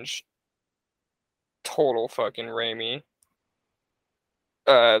strange, total fucking Raimi.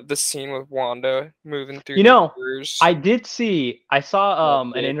 the scene with Wanda moving through You the know, mirrors. I saw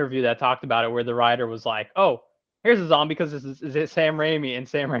Loved an it. interview that talked about it where the writer was like, "Oh, here's a zombie because is it Sam Raimi?" And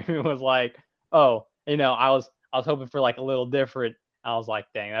Sam Raimi was like, "Oh, I was hoping for like a little different." I was like,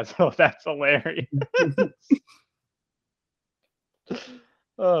 "Dang, that's hilarious."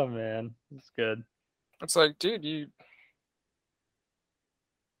 Oh man, it's good. It's like, dude,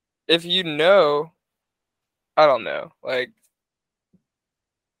 if you know, I don't know, like,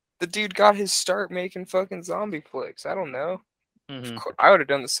 the dude got his start making fucking zombie flicks. I don't know. I would have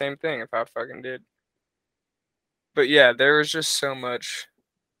done the same thing if I fucking did. But yeah, there was just so much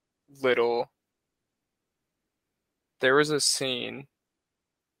little. There was a scene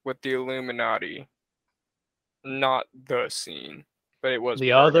with the Illuminati, not the scene, but it was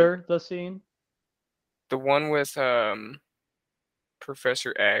The scene. the one with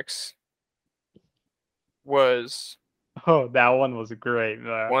Professor X was Oh, that one was great.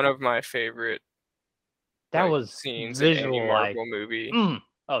 one of my favorite That was scenes in any visual, Marvel movie, that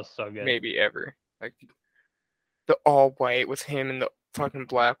was so good. maybe ever. Like the all white with him in the fucking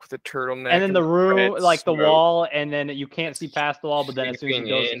black with the turtleneck, And then the room, red like the smoke wall, and then you can't see past the wall, but then as soon as he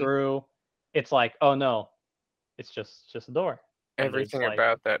creeping goes in. through, it's like, oh no, it's just a door. And there's, Everything like,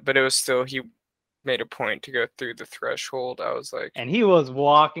 about that, but it was still he made a point to go through the threshold. I was like, and he was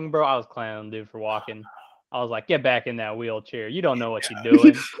walking, bro. I was clowning dude for walking. I was like, get back in that wheelchair. You don't know what you're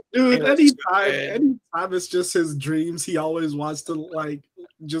doing. Dude, It was so anytime it's just his dreams, he always wants to like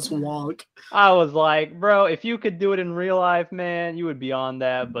just walk. I was like, bro, if you could do it in real life, man, you would be on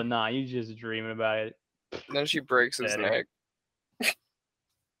that. But nah, you just dreaming about it. and then she breaks his Pathetic. neck.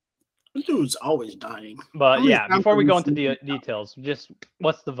 This dude's always dying. How But many yeah, times before have we we go into seen the details, just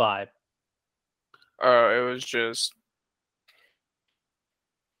what's the vibe? It was just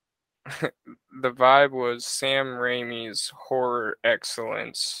the vibe was Sam Raimi's horror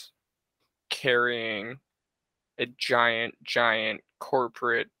excellence carrying a giant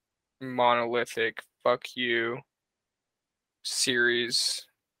corporate monolithic fuck you series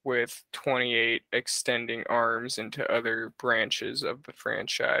with 28 extending arms into other branches of the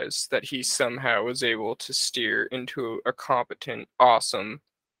franchise that he somehow was able to steer into a competent, awesome,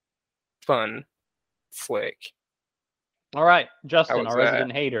 fun flick. All right, How Justin, was our that?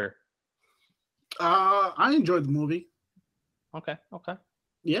 resident hater. I enjoyed the movie. Okay.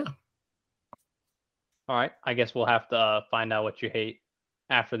 Yeah. All right. I guess we'll have to find out what you hate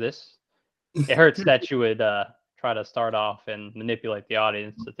after this. It hurts that you would try to start off and manipulate the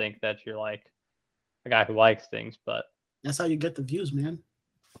audience to think that you're like a guy who likes things, but That's how you get the views, man.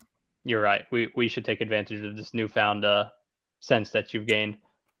 you're right. We should take advantage of this newfound sense that you've gained.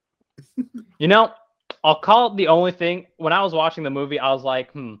 I'll call it the only thing. When I was watching the movie, I was like,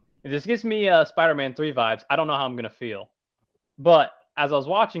 if this gives me Spider-Man 3 vibes, I don't know how I'm going to feel. But as I was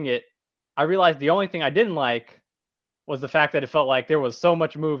watching it, I realized the only thing I didn't like was the fact that it felt like there was so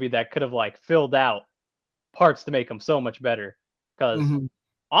much movie that could have like filled out parts to make them so much better. Because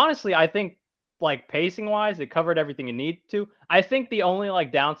honestly, I think like pacing wise, it covered everything it needed to. I think the only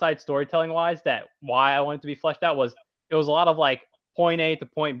like downside storytelling wise that why I wanted to be fleshed out was it was a lot of like point A to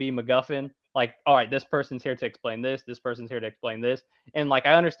point B MacGuffin. Like, all right, this person's here to explain this person's here to explain this. And like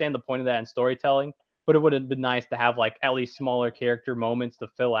I understand the point of that in storytelling, but it would have been nice to have like at least smaller character moments to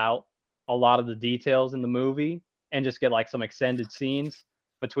fill out a lot of the details in the movie and just get like some extended scenes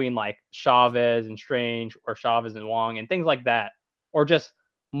between like Chavez and Strange or Chavez and Wong and things like that. Or just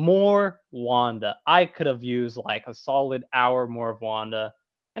more Wanda. I could have used like a solid hour more of Wanda.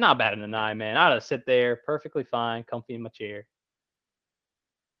 And not bad in an eye, man. I'd have sit there perfectly fine, comfy in my chair.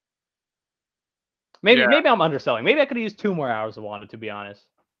 Maybe I'm underselling. Maybe I could have used 2 more hours of Wanda, to be honest.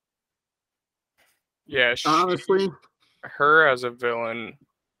 Yeah, Honestly, her as a villain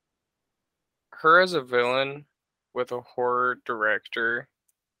with a horror director.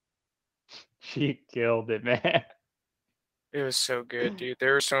 She killed it, man. It was so good, dude.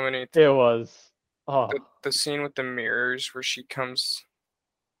 There were so many. It was. Oh. The scene with the mirrors where she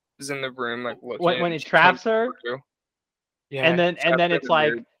is in the room like looking. When it traps her. Yeah. And then it's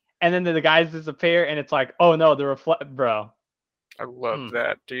like, and then the guys disappear, and it's like, oh no, the reflect, bro. I love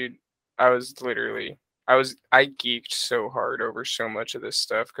that, dude. I geeked so hard over so much of this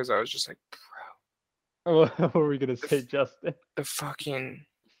stuff because I was just like, bro. What were we gonna say, Justin?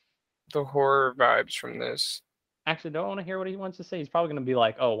 The horror vibes from this. Actually, don't want to hear what he wants to say. He's probably gonna be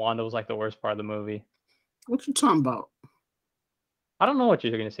like, "Oh, Wanda was like the worst part of the movie." What you talking about? I don't know what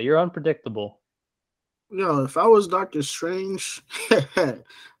you're gonna say. You're unpredictable. Yo, if I was Doctor Strange,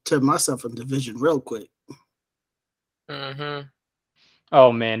 turn myself into Vision real quick.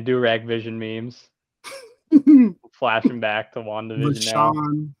 Oh man, do-rag Vision memes. flashing back to WandaVision now.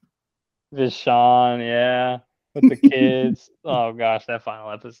 Rashawn. Vishawn, yeah, with the kids. Oh gosh, that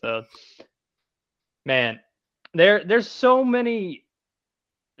final episode. Man, there's so many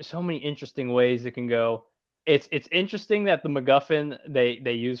interesting ways it can go. It's interesting that the MacGuffin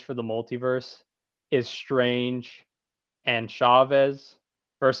they use for the multiverse is Strange and Chavez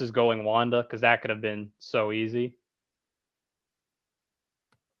versus going Wanda, because that could have been so easy.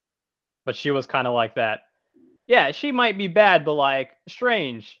 But she was kind of like that. Yeah, she might be bad, but like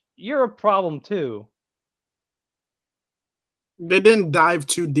Strange, you're a problem too. They didn't dive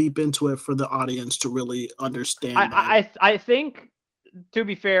too deep into it for the audience to really understand that. I think, to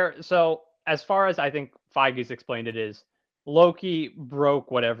be fair, so as far as I think Feige's explained it is, Loki broke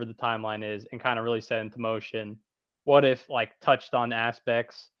whatever the timeline is and kind of really set into motion. What if like touched on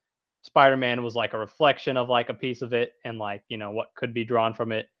aspects? Spider-Man was like a reflection of like a piece of it and like, what could be drawn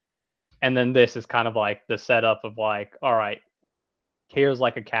from it. And then this is kind of like the setup of like, all right, here's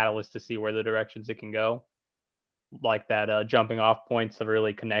like a catalyst to see where the directions it can go. Like that jumping off points to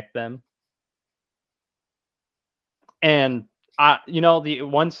really connect them. And the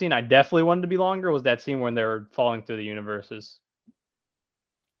one scene I definitely wanted to be longer was that scene when they were falling through the universes.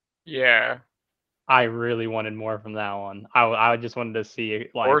 Yeah. I really wanted more from that one. I just wanted to see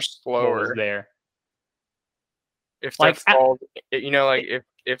like or slower. what was there. If like that fall,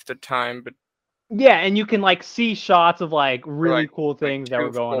 if the time, but yeah, and you can like see shots of like really like, cool things that were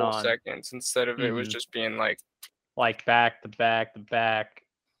going on. Seconds instead of it was just being like back to back to back.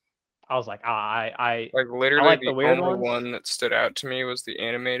 I was like, I like literally like the the weird only ones. one that stood out to me was the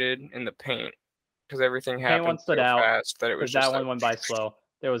animated and the paint, because everything Paint happened one stood so out fast that it was just that one went by slow.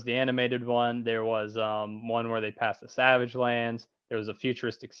 There was the animated one. There was one where they passed the Savage Lands. There was a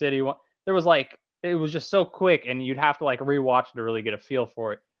futuristic city one. There was like, it was just so quick, and you'd have to like rewatch it to really get a feel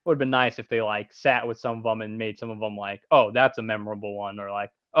for it. It would have been nice if they like sat with some of them and made some of them like, oh, that's a memorable one, or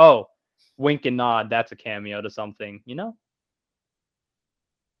like, oh, wink and nod, that's a cameo to something,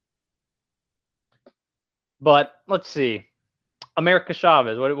 But let's see, America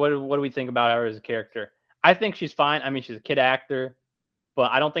Chavez. What do we think about her as a character? I think she's fine. I mean, she's a kid actor,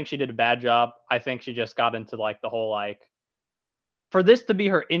 but I don't think she did a bad job. I think she just got into like the whole like, for this to be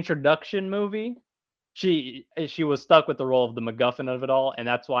her introduction movie, she was stuck with the role of the MacGuffin of it all, and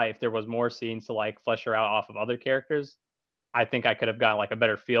that's why if there was more scenes to like flesh her out off of other characters, I think I could have gotten like a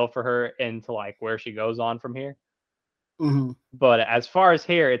better feel for her into like where she goes on from here. Mm-hmm. But as far as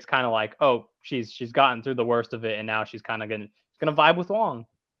here, it's kind of like, oh, she's gotten through the worst of it, and now she's kind of gonna vibe with Wong,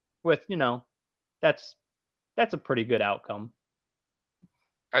 with that's a pretty good outcome.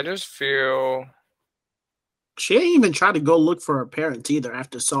 I just feel she ain't even try to go look for her parents either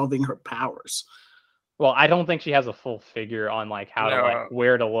after solving her powers. Well, I don't think she has a full figure on like how to like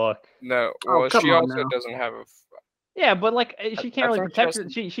where to look. No, well, she also doesn't have a. Yeah, but like she can't really protect her.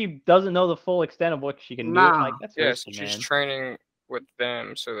 She doesn't know the full extent of what she can do. Like that's risky, she's man. training with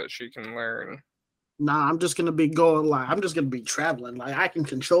them so that she can learn. Nah, I'm just gonna be going like I'm just gonna be traveling. Like I can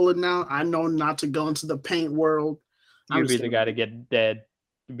control it now. I know not to go into the paint world. You'd be the guy to get dead.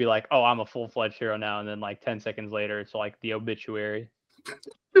 You'd be like, oh, I'm a full-fledged hero now, and then like 10 seconds later, it's like the obituary.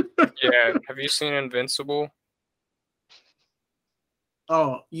 Yeah, have you seen Invincible?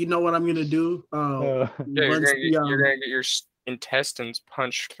 Oh, you know what I'm gonna do? Yeah, you're gonna get your intestines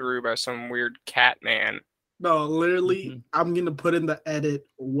punched through by some weird cat man. No, literally, I'm gonna put in the edit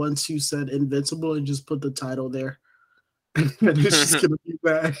once you said Invincible and just put the title there. And it's just gonna be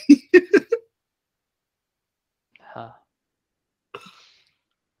bad.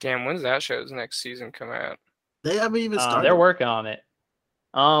 Damn, when's that show's next season come out? They haven't even started. They're working on it.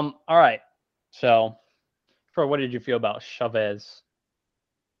 All right. So, what did you feel about Chavez?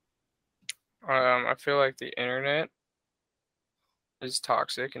 I feel like the internet is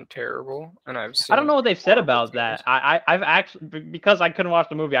toxic and terrible, and I don't know what they've said about that. I've actually, because I couldn't watch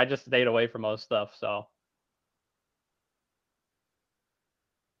the movie, I just stayed away from most stuff. So,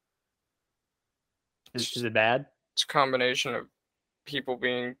 is it bad? It's a combination of people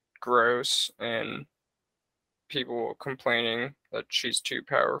being gross and people complaining that she's too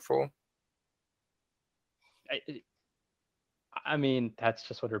powerful. I mean, that's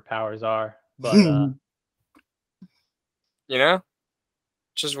just what her powers are. But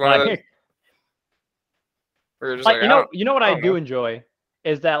just one of the. We're just like you know what I do enjoy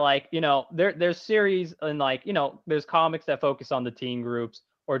is that like there's series and like there's comics that focus on the teen groups,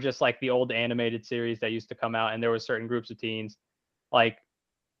 or just like the old animated series that used to come out, and there were certain groups of teens. Like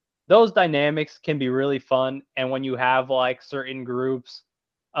those dynamics can be really fun, and when you have like certain groups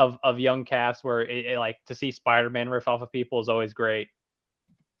of young cast where it like to see Spider-Man riff off of people is always great.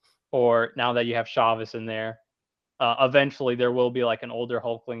 Or now that you have Chavez in there, eventually there will be like an older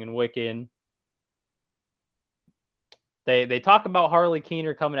Hulkling and Wiccan. They talk about Harley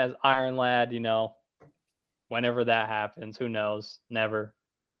Keener coming as Iron Lad, whenever that happens. Who knows? Never.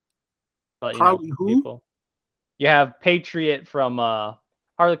 But Harley who? people. You have Patriot from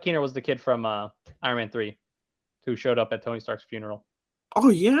Harley Keener was the kid from Iron Man 3 who showed up at Tony Stark's funeral. Oh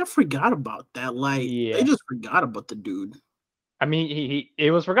yeah, I forgot about that. Like they just forgot about the dude. I mean,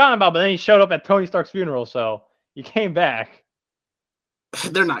 he was forgotten about, but then he showed up at Tony Stark's funeral, so he came back.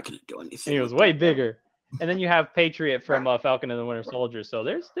 They're not going to do anything. And he was way bigger. And then you have Patriot from Falcon and the Winter Soldier. So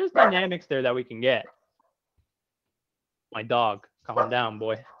there's dynamics there that we can get. My dog, calm down,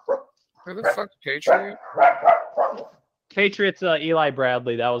 boy. Who the fuck's Patriot? Patriot's Eli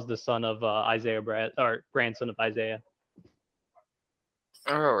Bradley. That was the son of or grandson of Isaiah.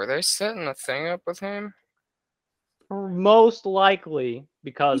 Oh, are they setting a thing up with him? Most likely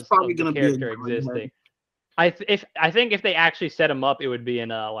because of the character existing. I think if they actually set him up, it would be in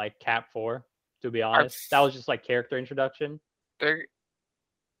like Cap 4. To be honest, that was just like character introduction. They're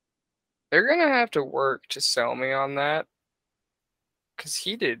gonna have to work to sell me on that, because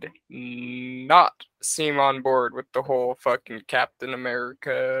he did not seem on board with the whole fucking Captain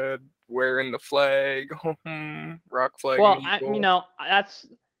America wearing the flag, rock flag. Well, that's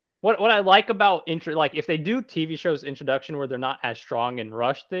what I like about like if they do TV shows introduction where they're not as strong and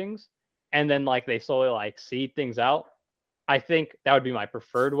rush things, and then like they slowly like seed things out. I think that would be my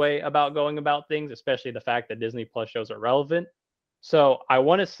preferred way about going about things, especially the fact that Disney Plus shows are relevant. So I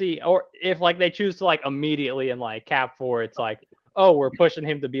want to see, or if like they choose to like immediately in like Cap 4, it's like, oh, we're pushing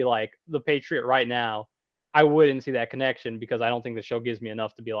him to be like the Patriot right now. I wouldn't see that connection because I don't think the show gives me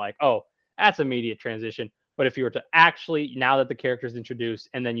enough to be like, oh, that's immediate transition. But if you were to actually, now that the character is introduced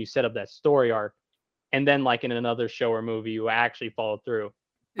and then you set up that story arc, and then like in another show or movie, you actually follow through,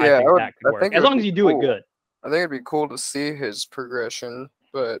 I think that could work. As long as you do it good. I think it'd be cool to see his progression,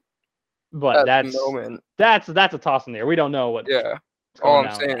 but that's a toss in there. We don't know what. Yeah, all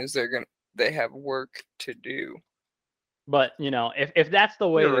I'm saying is they have work to do. But if that's the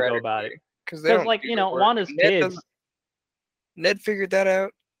way to go about it, because like Wanda's kids. Ned figured that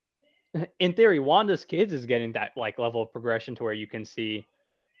out. In theory, Wanda's kids is getting that like level of progression to where you can see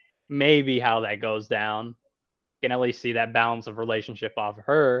maybe how that goes down. You can at least see that balance of relationship off of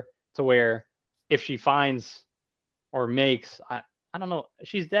her to where. If she finds or makes, I don't know,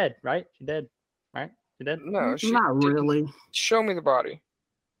 she's dead, right? She's dead, right? She's dead? No, not really. Show me the body.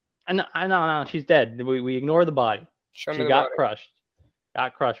 I know, she's dead. We ignore the body. She got crushed.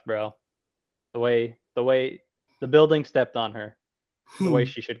 Got crushed, bro. The way the building stepped on her. The way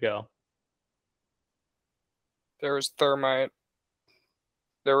she should go. There was thermite.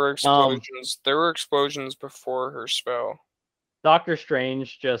 There were explosions. There were explosions before her spell. Doctor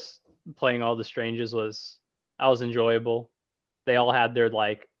Strange just playing all the Stranges was enjoyable. They all had their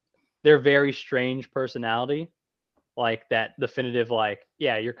very strange personality, like that definitive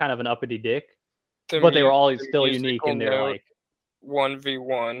you're kind of an uppity dick, but they were all still unique in their like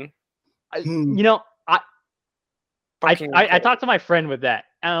 1v1. I talked to my friend with that,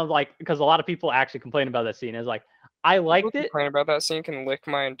 and I was like, because a lot of people actually complain about that scene. I was like, I liked it. Complain about that scene can lick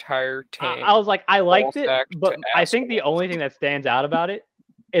my entire tank. I was like, I liked it, but I think the only thing that stands out about it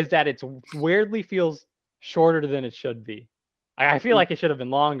is that it weirdly feels shorter than it should be. I feel like it should have been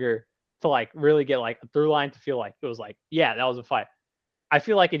longer to like really get like a through line to feel like it was like, yeah, that was a fight. I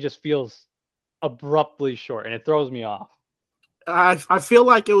feel like it just feels abruptly short and it throws me off. I feel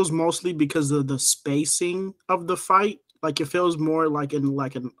like it was mostly because of the spacing of the fight. Like if it was more like in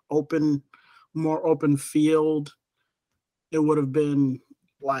like an more open field, it would have been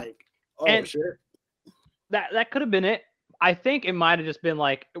like, shit. That could have been it. I think it might have just been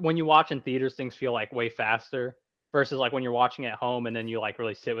like when you watch in theaters, things feel like way faster versus like when you're watching at home and then you like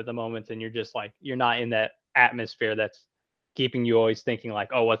really sit with the moments and you're just like, you're not in that atmosphere that's keeping you always thinking like,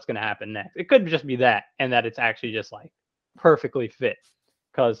 oh, what's going to happen next? It could just be that, and that it's actually just like perfectly fit,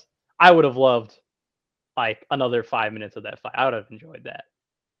 because I would have loved like another 5 minutes of that fight. I would have enjoyed that.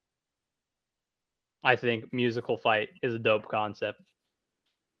 I think musical fight is a dope concept.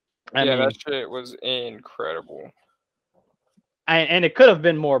 I mean, that shit was incredible. And it could have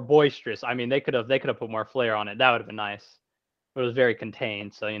been more boisterous. I mean, they could have put more flair on it. That would have been nice. But it was very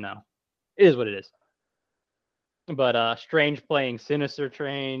contained, so it is what it is. But Strange playing Sinister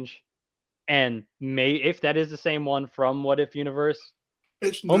Strange, and if that is the same one from What If Universe,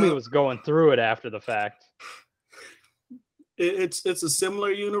 homie was going through it after the fact. It's a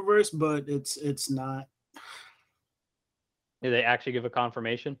similar universe, but it's not. Did they actually give a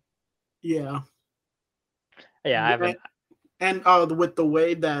confirmation? Yeah. Yeah, I haven't. And with the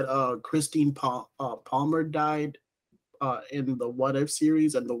way that Christine Palmer died, in the What If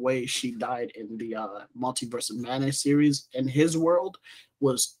series and the way she died in the Multiverse of Madness series in his world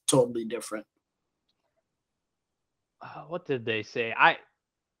was totally different. What did they say?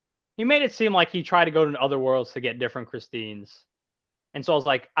 He made it seem like he tried to go to other worlds to get different Christines, and so I was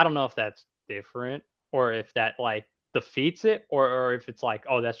like, I don't know if that's different or if that like defeats it, or if it's like,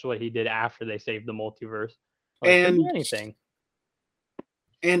 oh, that's what he did after they saved the multiverse. Like, it could be And anything.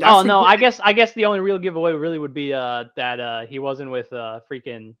 and Oh no, I guess the only real giveaway really would be that he wasn't with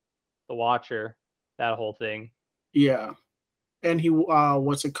freaking the Watcher, that whole thing. Yeah. And he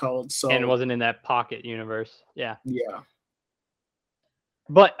what's it called? So And wasn't in that pocket universe. Yeah. yeah.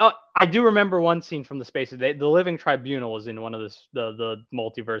 But I do remember one scene from the Spaces. The Living Tribunal was in one of the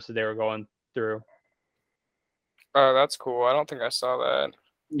multiverses they were going through. Oh, that's cool. I don't think I saw that.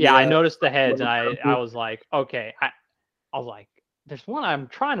 Yeah, I noticed the heads, and I was like, okay. I was like, there's one I'm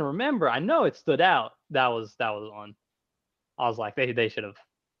trying to remember. I know it stood out. That was one. I was like, they should have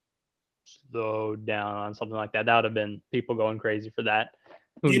slowed down on something like that. That would have been people going crazy for that.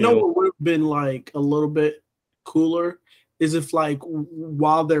 You know what would have been like a little bit cooler is if like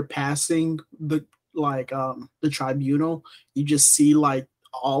while they're passing the tribunal, you just see like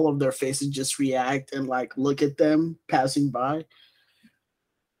all of their faces just react and like look at them passing by.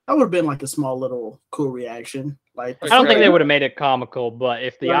 That would have been like a small little cool reaction. Like I don't think they would have made it comical, but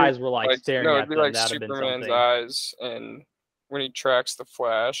if the eyes were like staring no, at it'd be them, like that'd have been Superman's something. eyes, and when he tracks the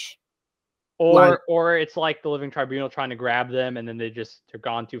Flash. Or it's like the Living Tribunal trying to grab them, and then they're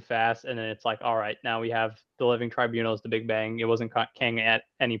gone too fast, and then it's like, all right, now we have the Living Tribunal as the Big Bang. It wasn't Kang at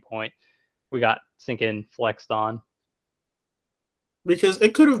any point. We got sinking flexed on. Because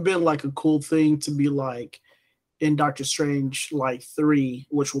it could have been like a cool thing to be like in Doctor Strange like 3,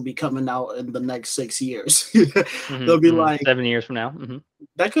 which will be coming out in the next 6 years. They'll be like 7 years from now.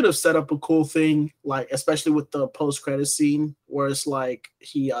 That could have set up a cool thing, like especially with the post-credit scene where it's like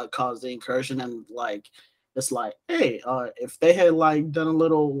he caused the incursion, and like it's like, hey, if they had like done a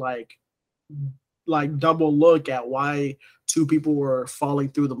little like double look at why 2 people were falling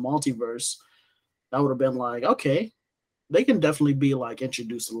through the multiverse, that would have been like, okay, they can definitely be like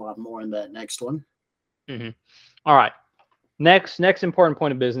introduced a lot more in that next one. All right, next important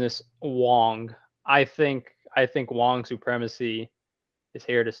point of business, Wong. I think Wong supremacy is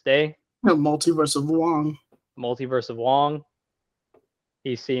here to stay. Multiverse of Wong. Multiverse of Wong.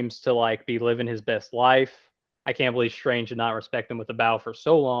 He seems to like be living his best life. I can't believe Strange did not respect him with a bow for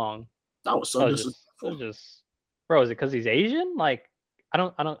so long. That was so disrespectful. Bro, is it because he's Asian? Like, I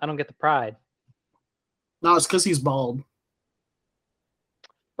don't get the pride. No, it's because he's bald.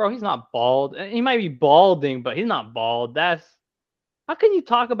 Bro, he's not bald. He might be balding, but he's not bald. How can you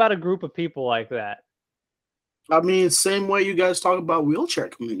talk about a group of people like that? I mean, same way you guys talk about wheelchair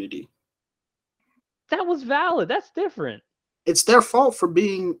community. That was valid. That's different. It's their fault for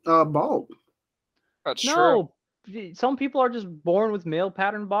being bald. That's true. Some people are just born with male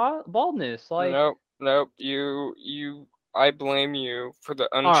pattern baldness. Like, nope. I blame you for the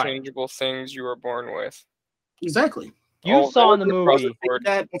unchangeable things you were born with. Exactly. You saw in the movie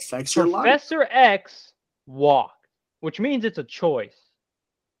that affects your life. Professor X walked, which means it's a choice.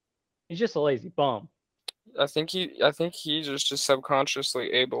 He's just a lazy bum. I think he's just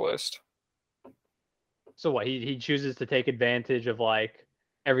subconsciously ableist. So what? He chooses to take advantage of like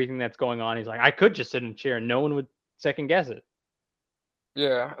everything that's going on. He's like, I could just sit in a chair and no one would second guess it.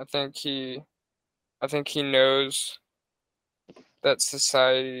 Yeah, I think he knows that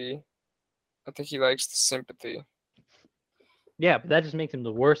society. I think he likes the sympathy. Yeah, but that just makes him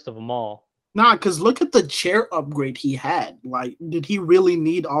the worst of them all. Nah, because look at the chair upgrade he had. Like, did he really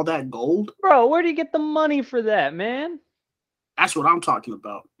need all that gold? Bro, where did he get the money for that, man? That's what I'm talking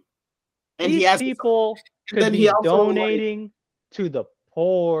about. And these people could be donating to the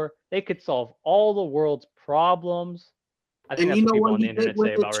poor. They could solve all the world's problems. I think that's what people on the internet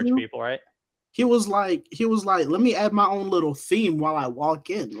say about rich people, right? He was like, let me add my own little theme while I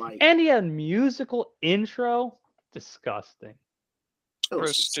walk in. Like, and he had a musical intro. Disgusting. It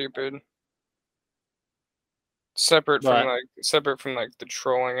was stupid. Separate from the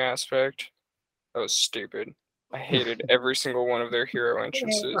trolling aspect. That was stupid. I hated every single one of their hero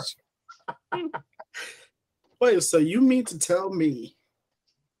entrances. Wait, so you mean to tell me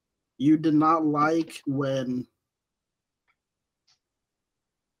you did not like when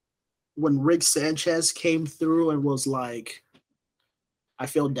Rick Sanchez came through and was like, I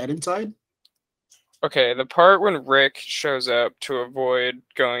feel dead inside? Okay, the part when Rick shows up to avoid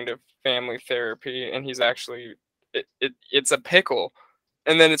going to family therapy and he's actually it's a pickle,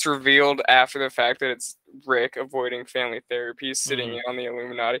 and then it's revealed after the fact that it's Rick avoiding family therapy sitting on the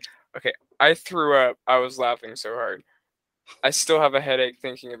Illuminati. Okay, I threw up. I was laughing so hard. I still have a headache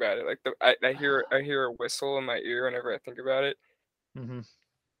thinking about it. Like I hear a whistle in my ear whenever I think about it. Mm-hmm.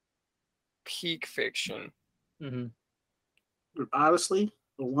 Peak fiction. Mm-hmm. Honestly,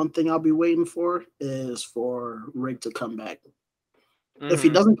 the one thing I'll be waiting for is for Rick to come back. If he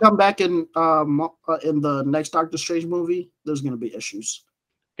doesn't come back in the next Doctor Strange movie, there's gonna be issues.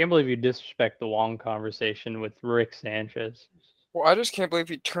 Can't believe you disrespect the Wong conversation with Rick Sanchez. Well, I just can't believe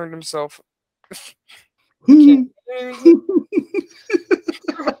he turned himself. I can't.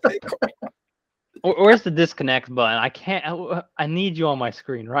 Where's the disconnect button? I can't. I need you on my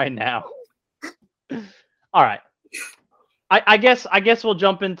screen right now. All right. I guess we'll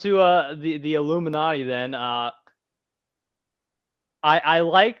jump into the Illuminati then. I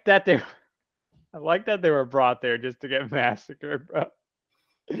like that they were brought there just to get massacred, bro.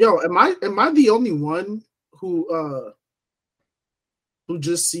 Yo, am I the only one who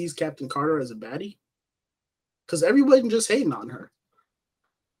just sees Captain Carter as a baddie? Because everybody just hating on her.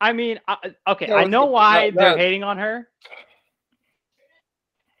 I mean, okay, I know why they're hating on her.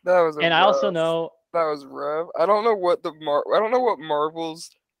 That was and I also know that was rough. I don't know what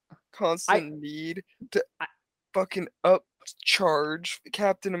Marvel's constant need to fucking upcharge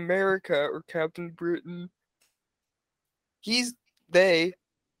Captain America or Captain Britain. They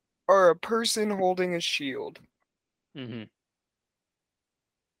are a person holding a shield. Mm-hmm.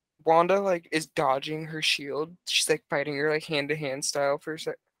 Wanda is dodging her shield. She's fighting her hand to hand style for a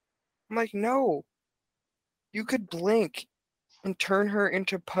sec. I'm like, no. You could blink and turn her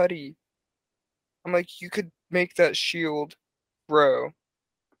into putty. I'm like, you could make that shield grow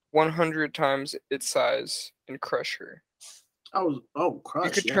 100 times its size and crush her. Crush.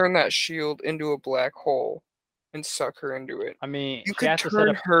 You could turn that shield into a black hole and suck her into it. I mean, you could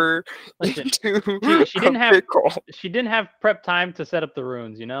turn her into she didn't have prep time to set up the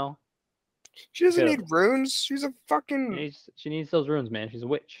runes, you know? She doesn't need runes. She's a fucking... She needs those runes, man. She's a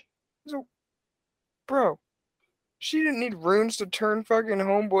witch. Bro, she didn't need runes to turn fucking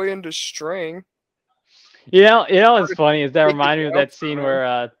homeboy into string. You know what's funny is that reminded me of that scene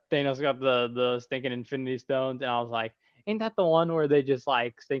where Thanos got the stinking Infinity Stones, and I was like, ain't that the one where they just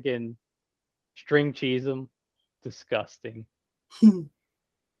stinking string cheese them? Disgusting.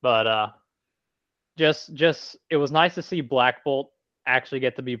 But just it was nice to see Black Bolt actually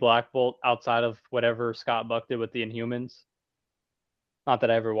get to be Black Bolt outside of whatever Scott Buck did with the Inhumans. Not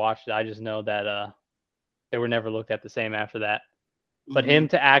that I ever watched it. I just know that they were never looked at the same after that. But him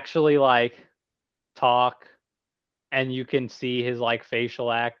to actually talk, and you can see his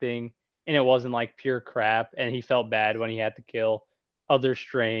facial acting, and it wasn't pure crap, and he felt bad when he had to kill Other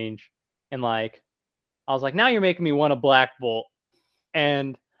Strange, and I was like, now you're making me want a Black Bolt,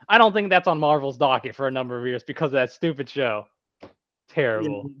 and I don't think that's on Marvel's docket for a number of years because of that stupid show.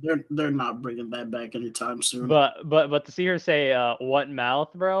 Terrible. Yeah, they're not bringing that back anytime soon. But to see her say what mouth,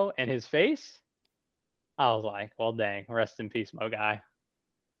 bro, and his face, I was like, well, dang, rest in peace, my guy.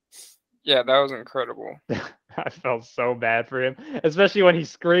 Yeah, that was incredible. I felt so bad for him, especially when he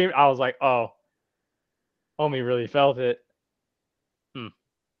screamed. I was like, oh, homie really felt it.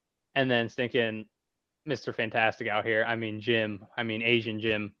 And then thinking Mr. Fantastic out here. I mean, Asian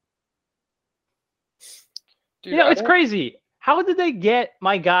Jim. Dude, it's crazy. How did they get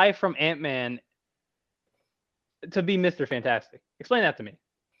my guy from Ant-Man to be Mr. Fantastic? Explain that to me.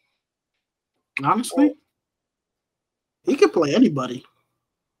 Honestly, he could play anybody.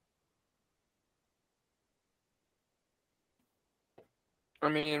 I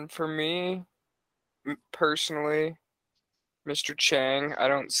mean, for me, personally, Mr. Chang, I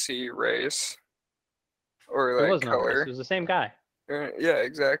don't see race or There was color. No race. It was the same guy. Yeah,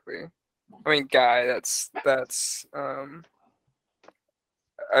 exactly. I mean, guy. That's.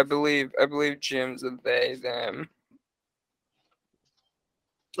 I believe Jim's a they them.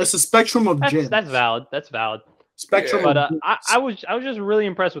 It's a spectrum of Jim. That's valid. Spectrum. Yeah. But I was just really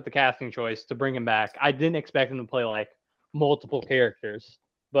impressed with the casting choice to bring him back. I didn't expect him to play multiple characters,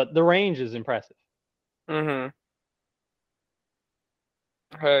 but the range is impressive. Mm-hmm.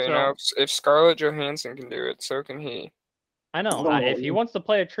 Hey, if Scarlett Johansson can do it, so can he. I know. If he wants to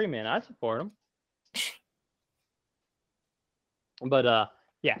play a tree man, I support him. But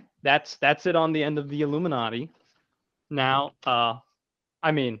yeah, that's it on the end of the Illuminati. Now,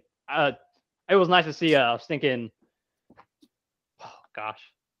 I mean, it was nice to see. I was thinking, oh gosh,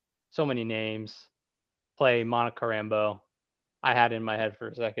 so many names. Play Monica Rambeau. I had it in my head for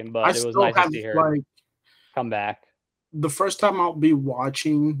a second, but it was nice to see her come back. The first time I'll be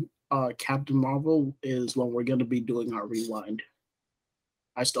watching Captain Marvel is when we're going to be doing our rewind.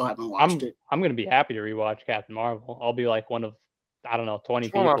 I still haven't watched it. I'm going to be happy to rewatch Captain Marvel. I'll be one of, I don't know, 20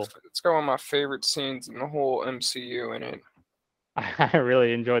 people. It's got one of my favorite scenes in the whole MCU in it. I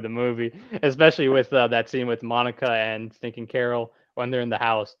really enjoyed the movie, especially with that scene with Monica and Stinking Carol when they're in the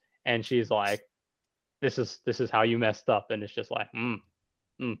house, and she's like, "This is how you messed up," and it's just like,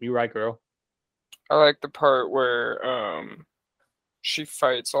 "You right, girl." I like the part where she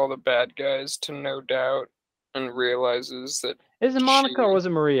fights all the bad guys to No Doubt and realizes that Is it Monica or was it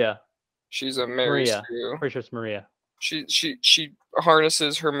Maria? she's a Mary Maria. Sue. Pretty sure it's Maria. She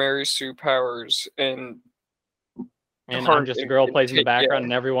harnesses her Mary Sue powers and I'm just a girl plays in the background, yeah.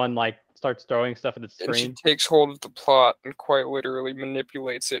 and everyone like starts throwing stuff at the screen. And she takes hold of the plot and quite literally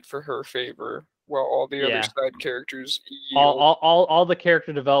manipulates it for her favor, while all the other side characters yield. All the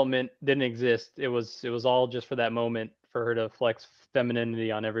character development didn't exist. It was all just for that moment for her to flex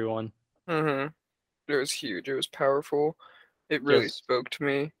femininity on everyone. Mm-hmm. It was huge. It was powerful. It really spoke to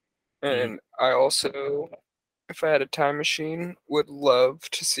me. And I also, if I had a time machine, would love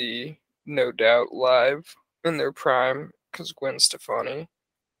to see No Doubt live in their prime because Gwen Stefani.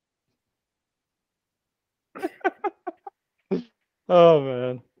 Oh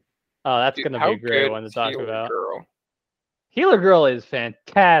man. Oh, that's gonna be a great one to talk about. Girl. Healer Girl is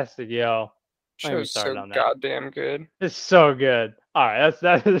fantastic, yo. Show's so goddamn good. It's so good. All right,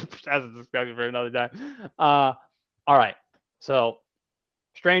 that's a discussion for another time. All right. So,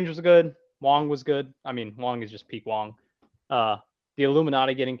 Strange was good. Wong was good. I mean, Wong is just peak Wong. The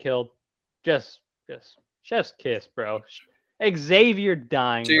Illuminati getting killed, just chef's kiss, bro. Xavier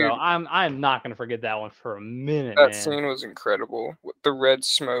dying, dude, bro. I'm not gonna forget that one for a minute. That scene was incredible. With the red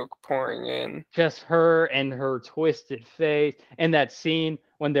smoke pouring in. Just her and her twisted face, and that scene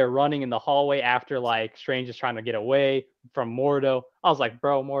when they're running in the hallway after like Strange is trying to get away from Mordo. I was like,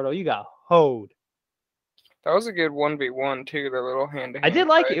 bro, Mordo, you got hoed. That was a good 1v1 too. Their little hand-to-hand. I did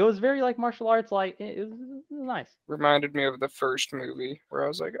like it. It was very like martial arts. Like it was nice. Reminded me of the first movie where I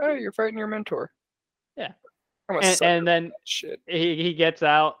was like, "Oh, you're fighting your mentor." Yeah. And then he gets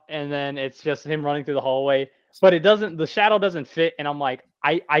out, and then it's just him running through the hallway. But it doesn't. The shadow doesn't fit, and I'm like,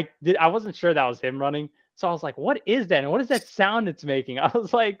 I wasn't sure that was him running. So I was like, what is that? And what is that sound it's making? I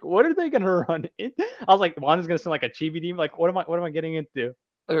was like, what are they gonna run in? I was like, Wanda's gonna sound like a chibi demon. Like, what am I getting into?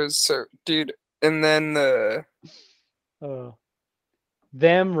 It was so, dude. And then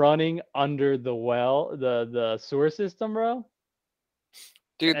them running under the well, the sewer system, bro.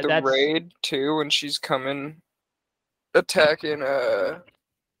 Dude, the raid too when she's coming, attacking the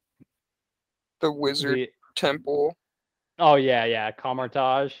wizard temple. Oh yeah,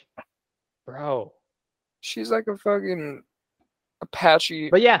 Kamartaj, bro. She's like a fucking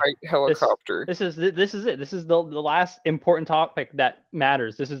Apache helicopter. This is it. This is the last important topic that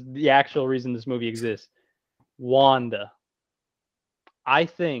matters. This is the actual reason this movie exists. Wanda. I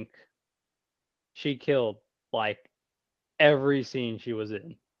think she killed like every scene she was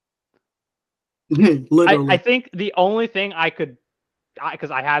in. Literally. I think the only thing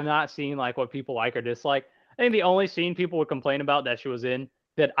because I have not seen like what people like or dislike. I think the only scene people would complain about that she was in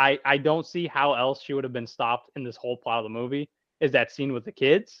that I don't see how else she would have been stopped in this whole plot of the movie is that scene with the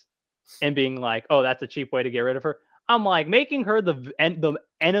kids and being like, oh, that's a cheap way to get rid of her. I'm like, making her the enemy,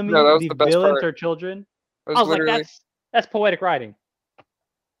 the villain to her children. I was like, that's poetic writing.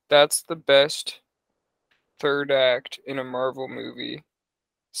 That's the best third act in a Marvel movie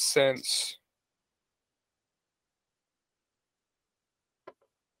since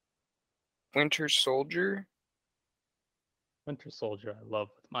Winter Soldier. Winter Soldier, I love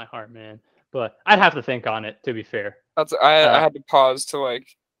with my heart, man. But I'd have to think on it, to be fair. I had to pause to like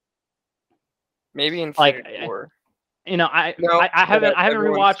maybe Infinity War. You know, I haven't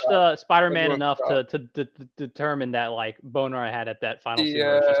rewatched Spider-Man enough to determine that like boner I had at that final scene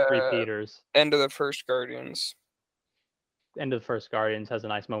where it's just 3 Peters. End of the first Guardians. End of the first Guardians has a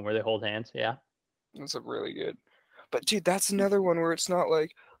nice moment where they hold hands. Yeah, that's a really good. But dude, that's another one where it's not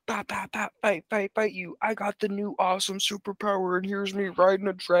like fight you. I got the new awesome superpower, and here's me riding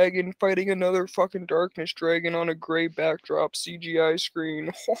a dragon, fighting another fucking darkness dragon on a gray backdrop CGI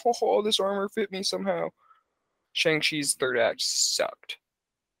screen. Ho, this armor fit me somehow. Shang-Chi's third act sucked.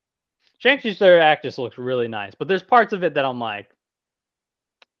 Shang-Chi's third act just looks really nice, but there's parts of it that I'm like,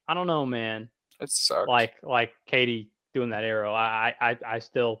 I don't know, man. It sucked. Like Katie doing that arrow. I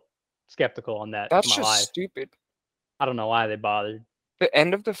still skeptical on that. That's just stupid. I don't know why they bothered. The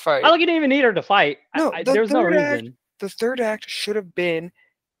end of the fight. I don't even need her to fight. No, there's no reason. The third act should have been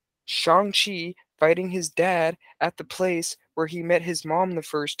Shang-Chi fighting his dad at the place where he met his mom the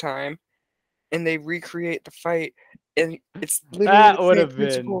first time, and they recreate the fight, and it's literally that would have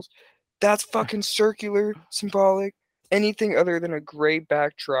been. That's fucking circular, symbolic. Anything other than a gray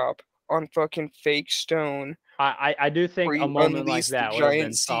backdrop on fucking fake stone. I do think a moment like that would have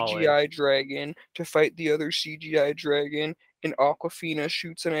been solid. CGI dragon to fight the other CGI dragon and Aquafina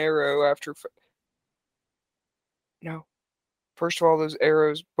shoots an arrow after. No. First of all, those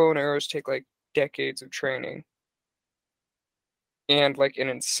arrows, bow and arrows, take like decades of training and like an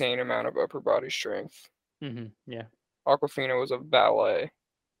insane amount of upper body strength. Yeah. Aquafina was a ballet.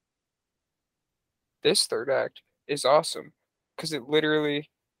 This third act is awesome because it literally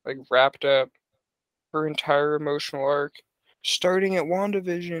like wrapped up her entire emotional arc, starting at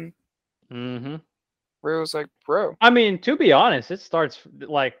WandaVision, where it was like, bro. I mean, to be honest, it starts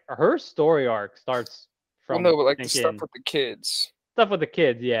like her story arc starts Well, from no, but like the thinking stuff with the kids. stuff with the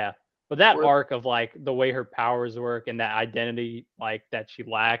kids, yeah. But that Where- arc of like the way her powers work and that identity like that she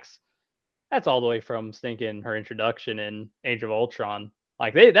lacks, that's all the way from thinking her introduction in Age of Ultron.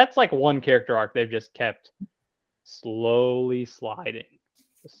 Like that's like one character arc they've just kept slowly sliding,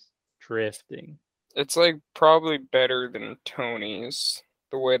 just drifting. It's like probably better than Tony's,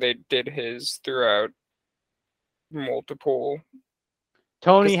 the way they did his throughout multiple.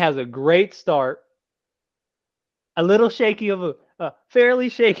 Tony has a great start, a little shaky of a fairly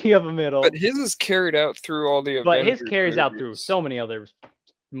shaky of a middle, But his is carried out through all the but Avengers his carries out through movies. so many other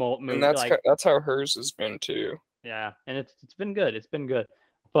And movies. that's Like that's how hers has been too. yeah, and it's been good. It's been good.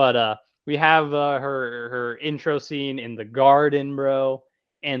 But we have her intro scene in the garden, bro,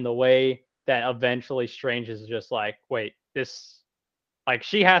 and the way that eventually Strange is just like, wait, this like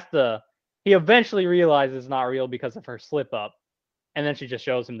she has to. He eventually realizes it's not real because of her slip up, and then she just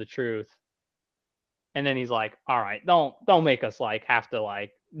shows him the truth. And then he's like, all right, don't make us like have to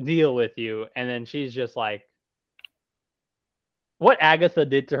like deal with you. And then she's just like, what Agatha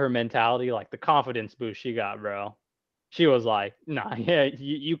did to her mentality, like the confidence boost she got, bro. She was like, nah, yeah,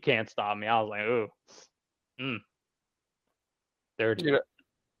 you can't stop me. I was like, ooh, dirty.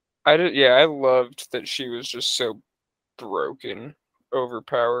 Yeah, I loved that she was just so broken,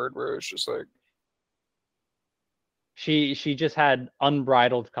 overpowered, where it was just like She just had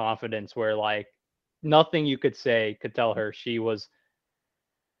unbridled confidence where like nothing you could say could tell her she was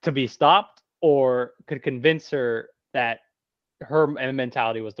to be stopped or could convince her that her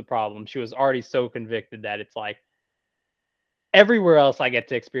mentality was the problem. She was already so convicted that it's like everywhere else I get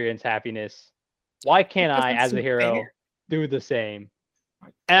to experience happiness. Why can't I, as a hero, do the same?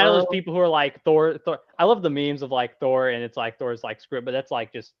 And I know there's people who are like Thor. I love the memes of like Thor, and it's like Thor's like script, but that's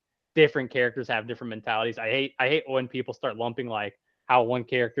like just different characters have different mentalities. I hate when people start lumping like how one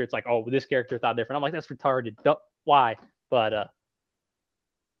character, it's like, oh, this character thought different. I'm like, that's retarded. Why? But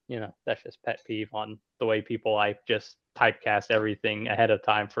that's just pet peeve on the way people like just typecast everything ahead of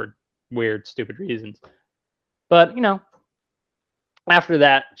time for weird, stupid reasons. But after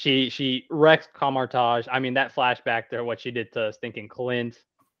that, she wrecks Kamartaj. I mean, that flashback there, what she did to stinking Clint,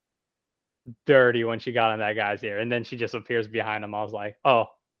 dirty when she got on that guy's ear, and then she just appears behind him. I was like, oh,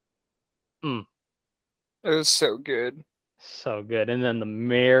 it was so good. So good. And then the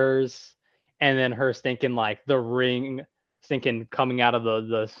mirrors, and then her stinking like the ring, stinking coming out of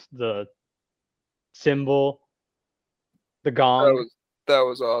the symbol, the gong. That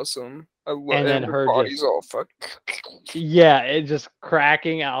was awesome. I love, and then her body's just all fuck. Yeah, it just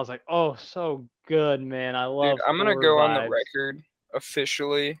cracking. I was like, oh, so good, man. I love. Dude, I'm gonna Thor go on vibes. the record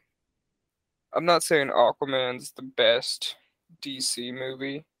officially. I'm not saying Aquaman's the best DC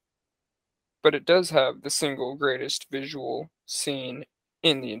movie, but it does have the single greatest visual scene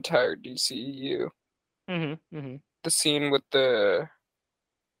in the entire DCEU. The scene with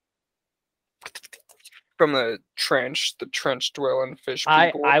from the trench dwelling fish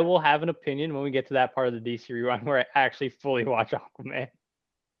people. I will have an opinion when we get to that part of the DC rewind where I actually fully watch Aquaman.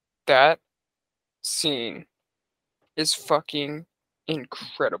 That scene is fucking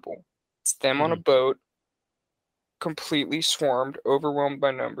incredible. It's them on a boat, completely swarmed, overwhelmed by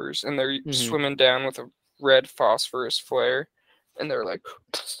numbers, and they're swimming down with a red phosphorus flare, and they're like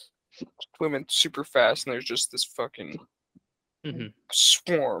swimming super fast, and there's just this fucking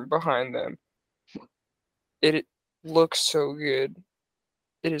swarm behind them. It looks so good.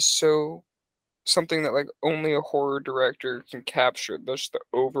 It is so something that like only a horror director can capture. Just the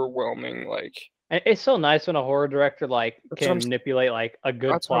overwhelming like. It's so nice when a horror director like can manipulate like a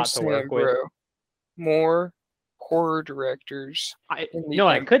good plot to work with. Bro. More horror directors. I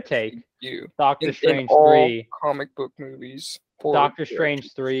could take Doctor Strange in all 3 comic book movies. Doctor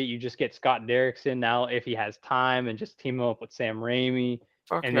Strange 3, you just get Scott Derrickson now if he has time, and just team him up with Sam Raimi.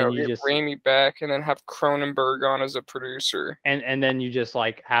 And then you get Raimi back, and then have Cronenberg on as a producer. And then you just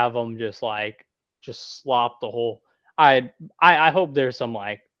like have them just slop the whole. I hope there's some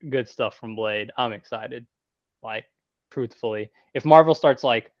like good stuff from Blade. I'm excited. Like, truthfully, if Marvel starts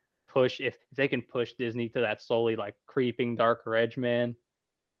like if they can push Disney to that slowly like creeping darker edge, man,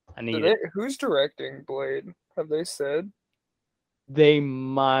 I need it. Who's directing Blade? Have they said? they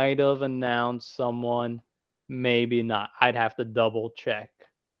might have announced someone, maybe not. I'd have to double check.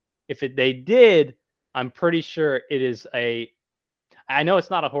 They did, I'm pretty sure it is I know it's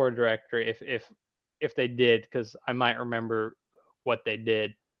not a horror director if they did, because I might remember what they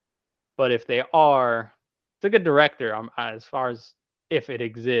did. But if they are, it's a good director. As far as if it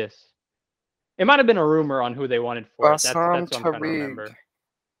exists, it might have been a rumor on who they wanted for it. That's what I'm trying to remember.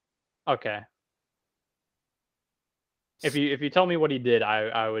 Okay. If you tell me what he did,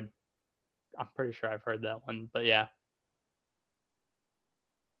 I would. I'm pretty sure I've heard that one, but yeah.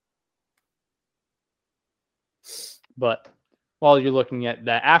 But while you're looking at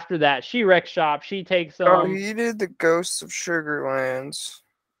that, after that, she wrecks shop. She takes he did the Ghosts of Sugarlands,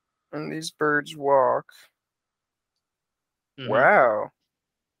 and These Birds Walk. Mm-hmm. Wow.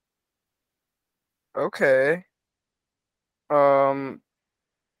 Okay.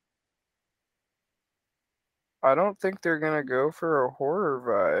 I don't think they're gonna go for a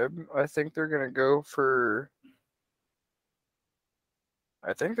horror vibe. I think they're gonna go for.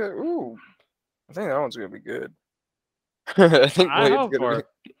 I think that one's gonna be good. I think I Blade's hope gonna for.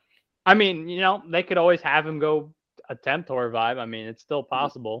 I mean, they could always have him go attempt horror vibe. I mean, it's still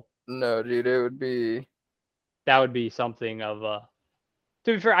possible. No, dude, it would be. That would be something of a.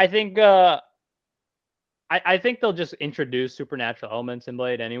 To be fair, I think I think they'll just introduce supernatural elements in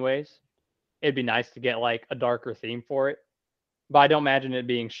Blade anyways. It'd be nice to get like a darker theme for it, but I don't imagine it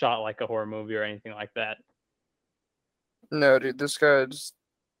being shot like a horror movie or anything like that. No, dude, this guy's.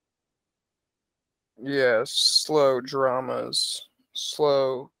 Yeah, slow dramas,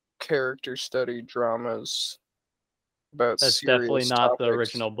 slow character study dramas about That's serious definitely not the topics.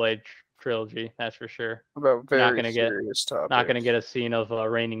 original Blade trilogy. That's for sure. About very not gonna serious topics. Not gonna get a scene of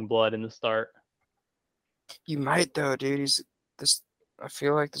raining blood in the start. You might though, dude. I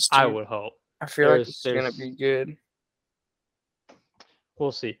feel like this. Dude, I would hope. I feel like this is gonna be good.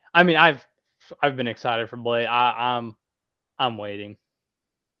 We'll see. I mean, I've been excited for Blade. I'm waiting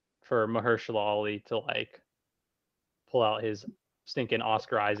for Mahershala Ali to like pull out his stinking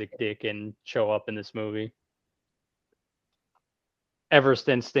Oscar Isaac dick and show up in this movie. Ever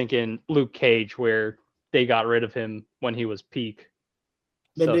since stinking Luke Cage, where they got rid of him when he was peak.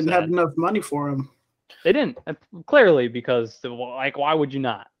 They didn't have enough money for him. They didn't, clearly, because like, why would you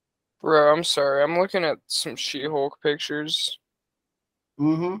not? Bro, I'm sorry. I'm looking at some She-Hulk pictures.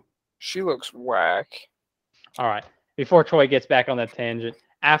 Mm-hmm. She looks whack. All right. Before Troy gets back on that tangent,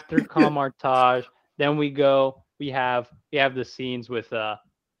 after Kamartage, then we have the scenes with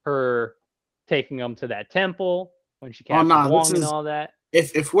her taking them to that temple when she captures Wong and all that.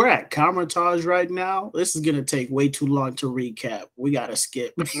 If we're at Kamartage right now, this is gonna take way too long to recap. We gotta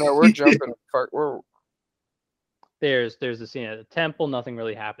skip. No, we're jumping. There's the scene at the temple. Nothing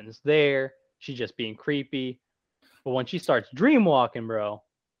really happens there. She's just being creepy. But when she starts dream walking, bro,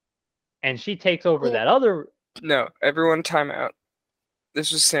 and she takes over that other. No, everyone time out.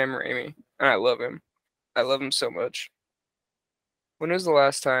 This is Sam Raimi, and I love him. I love him so much. When was the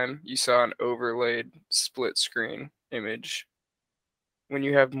last time you saw an overlaid split screen image? When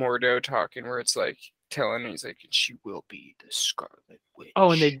you have Mordo talking, where it's like telling, he's like, "She will be the Scarlet Witch."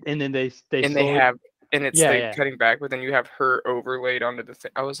 Oh, and it's cutting back, but then you have her overlaid onto the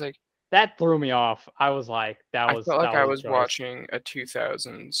thing. I was like, that threw me off. I was like, I felt like I was watching a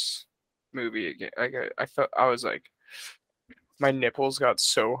 2000s movie again. I was like, my nipples got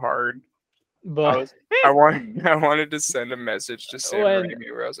so hard. But I wanted to send a message to Sam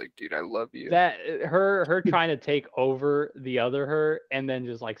Raimi where I was like, dude, I love you. That her trying to take over the other her and then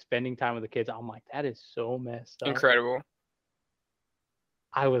just like spending time with the kids. I'm like, that is so messed up. Incredible.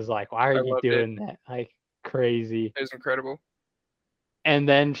 I was like, why are you doing that? Like, crazy. It was incredible. And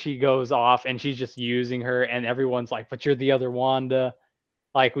then she goes off and she's just using her, and everyone's like, but you're the other Wanda.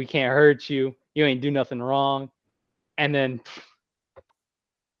 Like, we can't hurt you. You ain't do nothing wrong. And then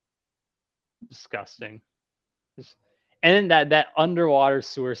disgusting. And then that underwater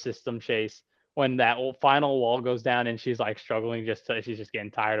sewer system chase, when that final wall goes down and she's like struggling, she's just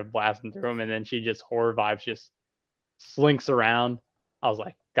getting tired of blasting through them, and then she just horror vibes just slinks around. I was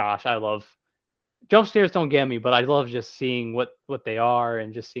like, gosh, I love jump scares. Don't get me, but I love just seeing what they are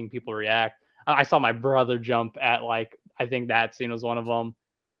and just seeing people react. I saw my brother jump at, like, I think that scene was one of them.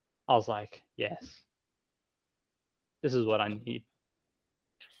 I was like, yes, this is what I need.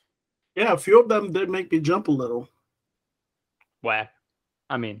 Yeah, a few of them did make me jump a little. Whack.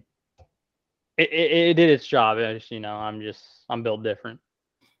 I mean, it did its job. I'm built different.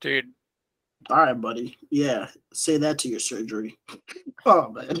 Dude. All right, buddy. Yeah, say that to your surgery. Oh,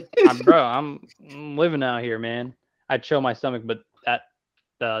 man. I'm living out here, man. I'd show my stomach, but that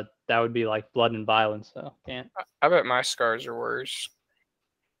that would be like blood and violence. So can't. I bet my scars are worse.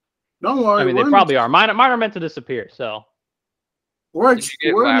 Don't worry. I mean, they probably are. Mine are meant to disappear. So We're Did you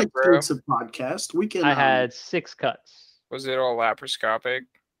get an lab, bro? extensive podcast. We can. I had 6 cuts. Was it all laparoscopic?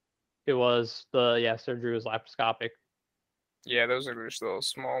 It was surgery was laparoscopic. Yeah, those are just little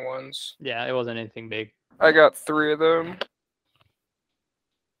small ones. Yeah, it wasn't anything big. I got 3 of them.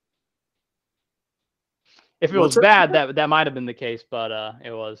 If it was bad, that might have been the case, but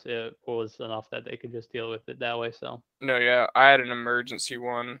it was enough that they could just deal with it that way. So No, yeah, I had an emergency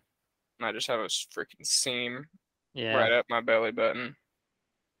one, and I just have a freaking seam right up my belly button.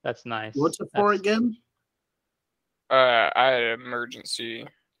 That's nice. What's it for again? I had emergency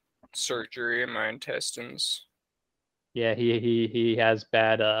surgery in my intestines. Yeah, he has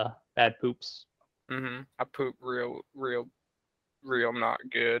bad poops. I poop real not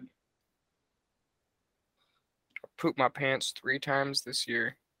good. I pooped my pants 3 times this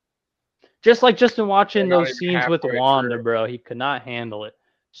year. Just like Justin watching Not those even scenes with halfway Wanda, through. bro, he could not handle it.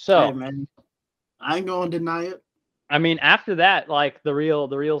 So, Hey, man, I ain't gonna deny it. I mean, after that, like the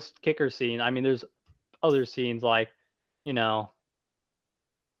real kicker scene. I mean, there's other scenes like, you know,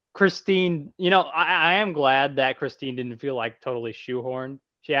 Christine. You know, I am glad that Christine didn't feel like totally shoehorned.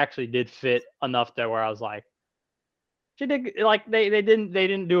 She actually did fit enough there where I was like, she did like they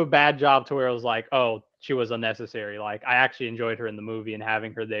didn't do a bad job to where it was like, oh, she was unnecessary. Like I actually enjoyed her in the movie and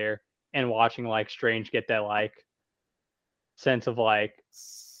having her there and watching like Strange get that like sense of like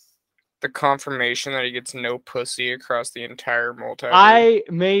The confirmation that he gets no pussy across the entire multiverse. I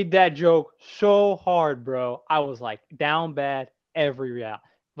made that joke so hard, bro. I was like down bad every route.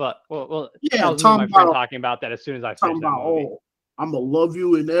 But well, Yeah, that was me and my friend talking about that as soon as I finished that movie. Oh, I'm gonna love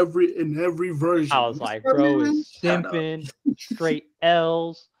you in every version. I was like, bro is simping, straight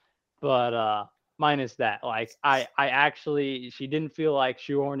L's. But minus that, like I actually she didn't feel like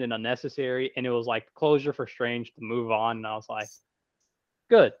shoehorned and unnecessary, and it was like closure for Strange to move on. And I was like,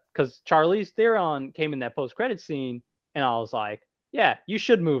 good, because Charlize Theron came in that post-credit scene, and I was like, yeah, you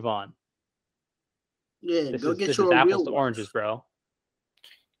should move on. Yeah, this go is get this your is apples real to life. oranges, bro.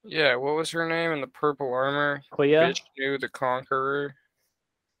 Yeah, what was her name in the purple armor? Clea? Vishnu the Conqueror.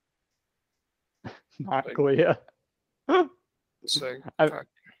 Not Like- Clea. It's like, fuck.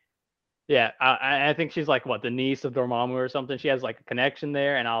 Yeah, I think she's like what, the niece of Dormammu or something. She has like a connection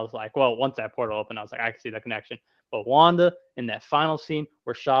there, and I was like, well, once that portal opened, I was like, I can see the connection. But Wanda in that final scene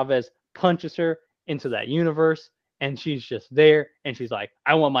where Chavez punches her into that universe, and she's just there, and she's like,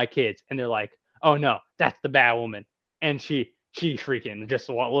 I want my kids, and they're like, oh no, that's the bad woman, and she freaking just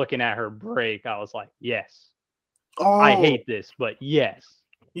looking at her break. I was like, yes, I hate this, but yes.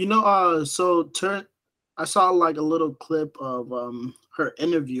 You know, I saw like a little clip of her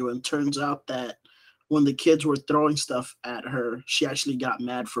interview, and turns out that when the kids were throwing stuff at her, she actually got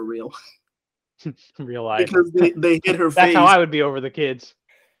mad for real. Real life. Because they hit her face. That's how I would be over the kids.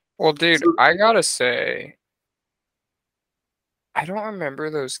 Well, dude, I gotta say, I don't remember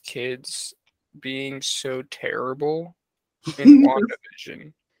those kids being so terrible in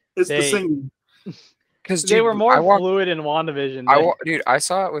WandaVision. It's the singing. Because they were more fluid in WandaVision. Dude, I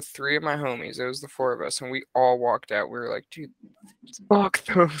saw it with 3 of my homies. It was the 4 of us, and we all walked out. We were like, dude, fuck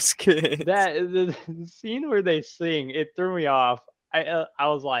those kids. The scene where they sing, it threw me off. I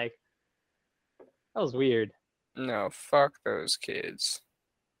was like, that was weird. No, fuck those kids.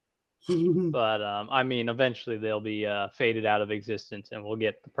 But I mean, eventually they'll be faded out of existence, and we'll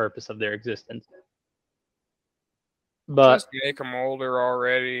get the purpose of their existence. But just make them older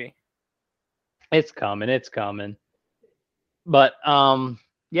already. It's coming. But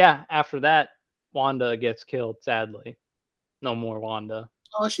yeah, after that, Wanda gets killed, sadly. No more Wanda.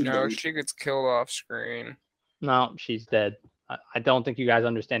 Oh, she gets killed off screen. No, she's dead. I don't think you guys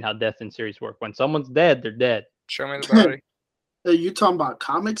understand how death in series work. When someone's dead, they're dead. Show me the body. Are you talking about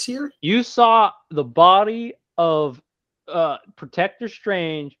comics here? You saw the body of Protector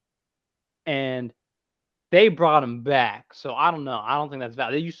Strange, and they brought him back. So I don't know. I don't think that's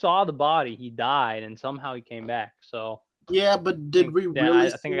valid. You saw the body. He died, and somehow he came back. So yeah, but did we really? I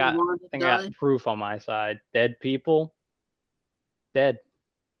think I got proof on my side. Dead people. Dead.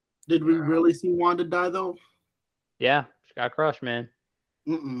 Did we really see Wanda die though? Yeah, she got crushed, man.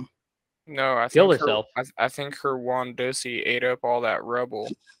 Mm-mm. No, I killed think herself. I think her Wandussy ate up all that rubble.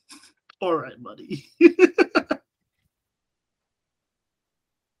 All right, buddy.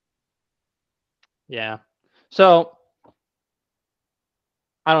 Yeah. So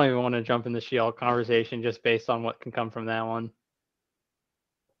I don't even want to jump in the She-Hulk conversation just based on what can come from that one.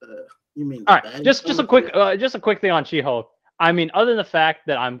 You mean all right? Just a quick thing on She-Hulk. I mean, other than the fact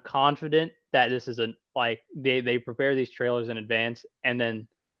that I'm confident that this is they prepare these trailers in advance, and then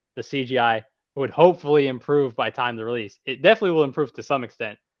the CGI would hopefully improve by time the release. It definitely will improve to some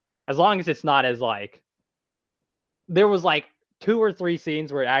extent, as long as it's not as like there was like 2 or 3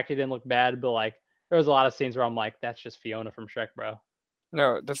 scenes where it actually didn't look bad, but like there was a lot of scenes where I'm like, that's just Fiona from Shrek, bro.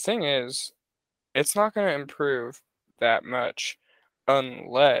 No, the thing is, it's not going to improve that much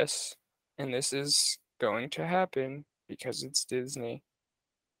unless, and this is going to happen because it's Disney,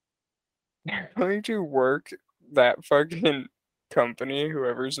 they're going to work that fucking company,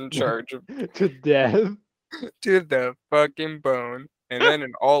 whoever's in charge of, To death. to the fucking bone. And then,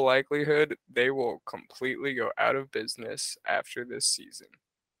 in all likelihood, they will completely go out of business after this season.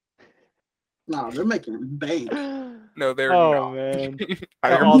 No, they're making bank. No, they're Oh not. man. I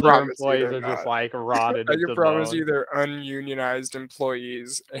can All their promise you employees they're are just not. like rotted I into can the promise you bone. their ununionized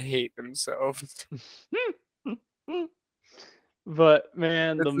employees hate themselves. But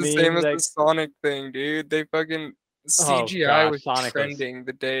man, the It's the same memes as the that Sonic thing, dude. They fucking oh CGI gosh, was Sonic was trending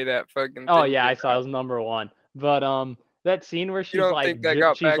the day that fucking oh thing yeah, I came saw it out. was #1. But that scene where You don't think that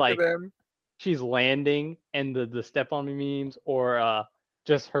got she's back to like them? she's landing and the step on me memes or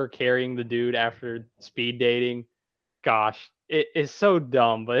just her carrying the dude after speed dating. Gosh, it is so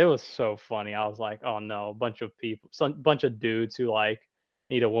dumb, but it was so funny. I was like, oh no, a bunch of people, some bunch of dudes who like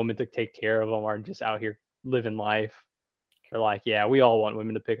need a woman to take care of them are just out here living life. They're like, yeah, we all want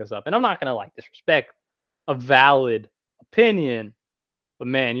women to pick us up. And I'm not gonna like disrespect a valid opinion, but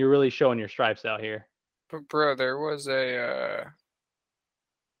man, you're really showing your stripes out here. But bro, there was an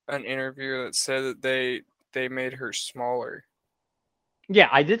interview that said that they made her smaller. Yeah,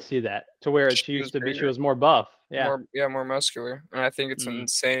 I did see that to where she She was used to be. She bigger, was more buff. Yeah. more muscular, and I think it's Mm.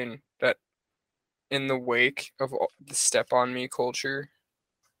 insane that in the wake of all the step on me culture,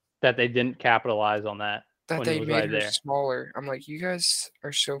 That they didn't capitalize on that that when it they was made right her there. smaller. I'm like, you guys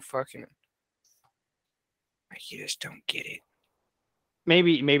are so fucking. You just don't get it.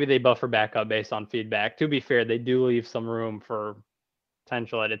 Maybe they buffer back up based on feedback. To be fair, they do leave some room for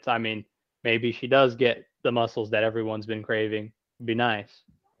potential edits. I mean, maybe she does get the muscles that everyone's been craving. It'd be nice.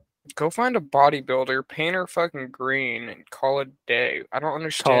 Go find a bodybuilder, paint her fucking green, and call it a day. I don't Call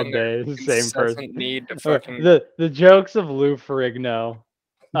understand their day the same person. incessant need to Or fucking. the jokes of Lou Ferrigno,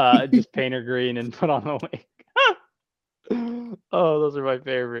 just paint her green and put on a wig. Oh, those are my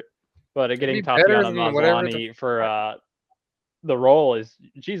favorite. But It'd getting be better Tatiana than whatever the. Maslany for the role is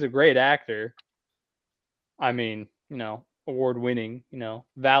she's a great actor. I mean, award winning,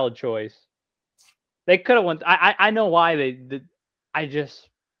 valid choice. They could have went. I know why they did. I just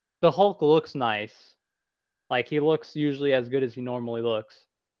the Hulk looks nice. Like he looks usually as good as he normally looks.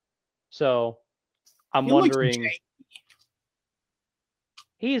 So I'm He looks wondering.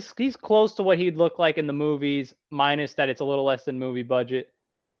 He's close to what he'd look like in the movies, minus that it's a little less than movie budget.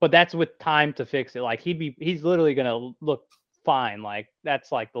 But that's with time to fix it. Like he's literally gonna look fine. Like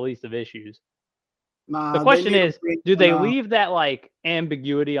that's like the least of issues. The Nah, they question need to is, bring do they on, leave that like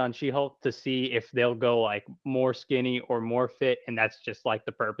ambiguity on She-Hulk to see if they'll go like more skinny or more fit, and that's just like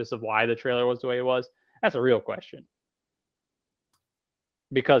the purpose of why the trailer was the way it was? That's a real question.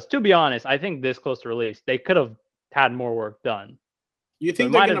 Because to be honest, I think this close to release, they could have had more work done. you So it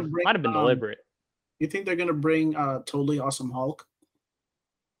think they're might gonna have bring been deliberate. you think they're gonna bring Totally Awesome Hulk?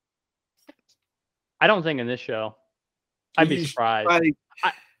 I don't think in this show. I'd be surprised. Like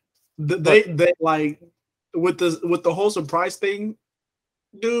they like with the whole surprise thing,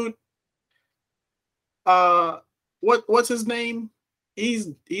 dude. What's his name?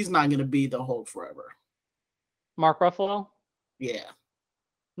 He's not gonna be the Hulk forever. Mark Ruffalo? Yeah.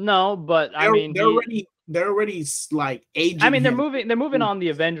 No, but I mean, they're already like aging. I mean, they're him. moving on the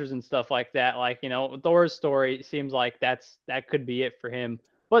Avengers and stuff like that. Like Thor's story seems like that could be it for him.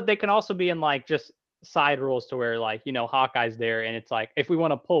 But they can also be in like just side roles to where like Hawkeye's there, and it's like if we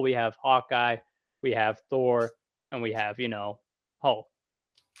want to pull, we have Hawkeye, we have Thor, and we have Hulk.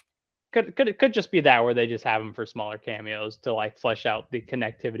 It could just be that where they just have him for smaller cameos to like flesh out the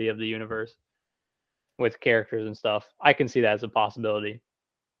connectivity of the universe with characters and stuff. I can see that as a possibility.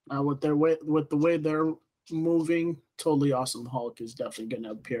 With the way they're moving, Totally Awesome Hulk is definitely going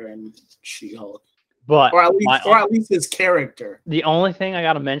to appear in She-Hulk, But or at least his character. The only thing I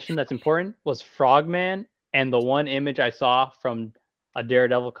got to mention that's important was Frogman, and the one image I saw from a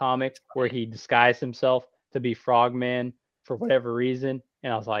Daredevil comic where he disguised himself to be Frogman for whatever reason,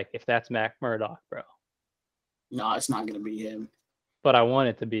 and I was like, if that's Matt Murdock, bro. No, it's not going to be him. But I want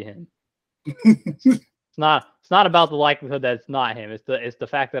it to be him. It's not about the likelihood that it's not him. It's the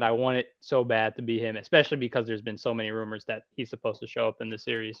fact that I want it so bad to be him, especially because there's been so many rumors that he's supposed to show up in the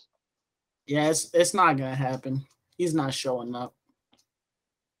series. Yeah, it's not gonna happen. He's not showing up.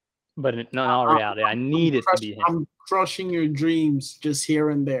 But in all reality, I need it to be him. I'm crushing your dreams just here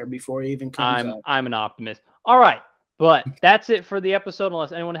and there before it even comes out. I'm an optimist. All right, but that's it for the episode.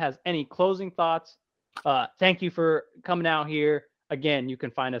 Unless anyone has any closing thoughts, thank you for coming out here. Again, you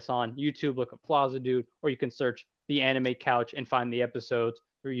can find us on YouTube. Look up Plaza Dude, or you can search the Anime Couch and find the episodes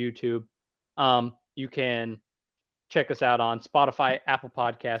through YouTube. You can check us out on Spotify, Apple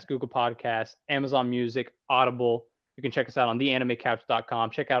Podcasts, Google Podcasts, Amazon Music, Audible. You can check us out on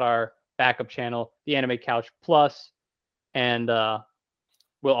theanimecouch.com. Check out our backup channel, The Anime Couch Plus, and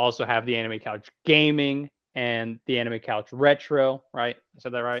we'll also have The Anime Couch Gaming and The Anime Couch Retro, right? I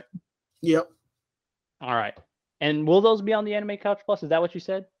said that right? Yep. All right. And will those be on The Anime Couch Plus? Is that what you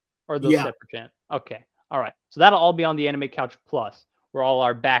said? Or those separate channels? Okay. All right. So that'll all be on The Anime Couch Plus, where all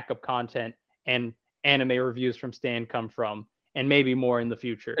our backup content and anime reviews from Stan come from, and maybe more in the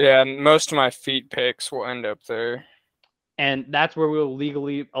future. Yeah, and most of my feet pics will end up there. And that's where we'll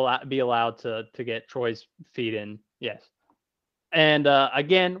legally be allowed to get Troy's feet in. Yes. And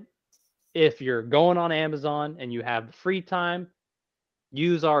again, if you're going on Amazon and you have the free time,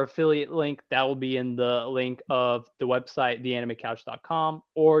 use our affiliate link. That will be in the link of the website, theanimecouch.com,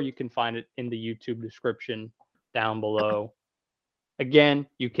 or you can find it in the YouTube description down below. Again,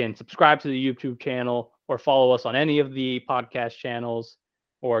 you can subscribe to the YouTube channel or follow us on any of the podcast channels,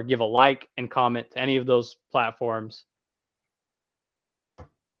 or give a like and comment to any of those platforms.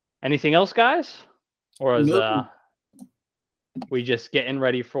 Anything else, guys? Or is we just getting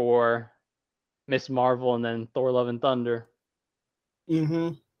ready for Miss Marvel and then Thor: Love and Thunder?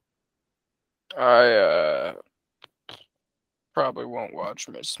 I probably won't watch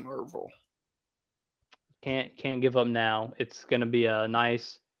Miss Marvel. Can't give up now. It's gonna be a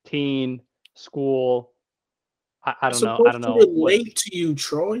nice teen school. I don't know. I don't know. Relate to you,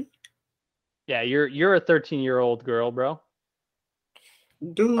 Troy. Yeah, you're a 13-year-old girl, bro.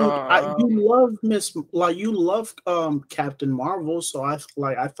 Dude, you love Captain Marvel, so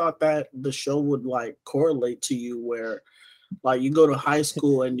I thought that the show would like correlate to you, where like you go to high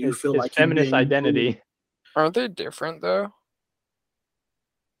school and you feel like feminist identity. Aren't they different though?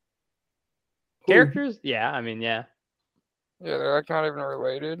 Characters? Yeah, I mean, yeah. Yeah, they're like not even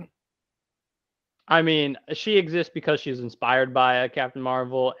related. I mean, she exists because she's inspired by Captain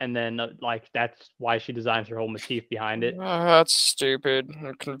Marvel, and then like that's why she designs her whole motif behind it. That's stupid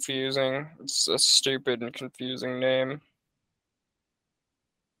and confusing. It's a stupid and confusing name.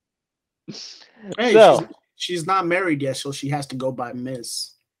 Hey, so, she's not married yet, so she has to go by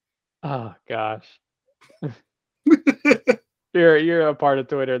Miss. Oh gosh. You're a part of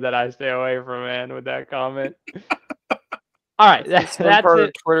Twitter that I stay away from, man, with that comment. All right, that's part it.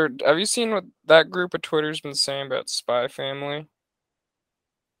 Of Twitter. Have you seen what that group of Twitter's been saying about Spy Family?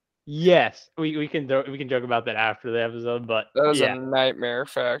 Yes, we can joke about that after the episode, but that is a nightmare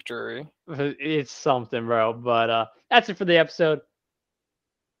factory. It's something, bro. But that's it for the episode.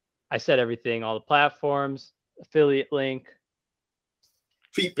 I said everything, all the platforms, affiliate link,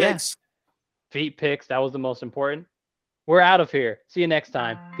 feet pics. Feet pics. That was the most important. We're out of here. See you next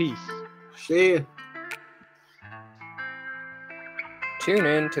time. Peace. See ya. Tune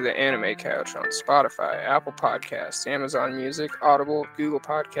in to the Anime Couch on Spotify, Apple Podcasts, Amazon Music, Audible, Google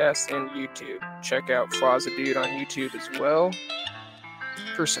Podcasts, and YouTube. Check out Plaza Dude on YouTube as well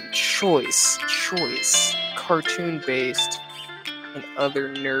for some choice, cartoon-based and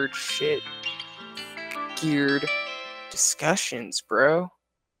other nerd shit geared discussions, bro.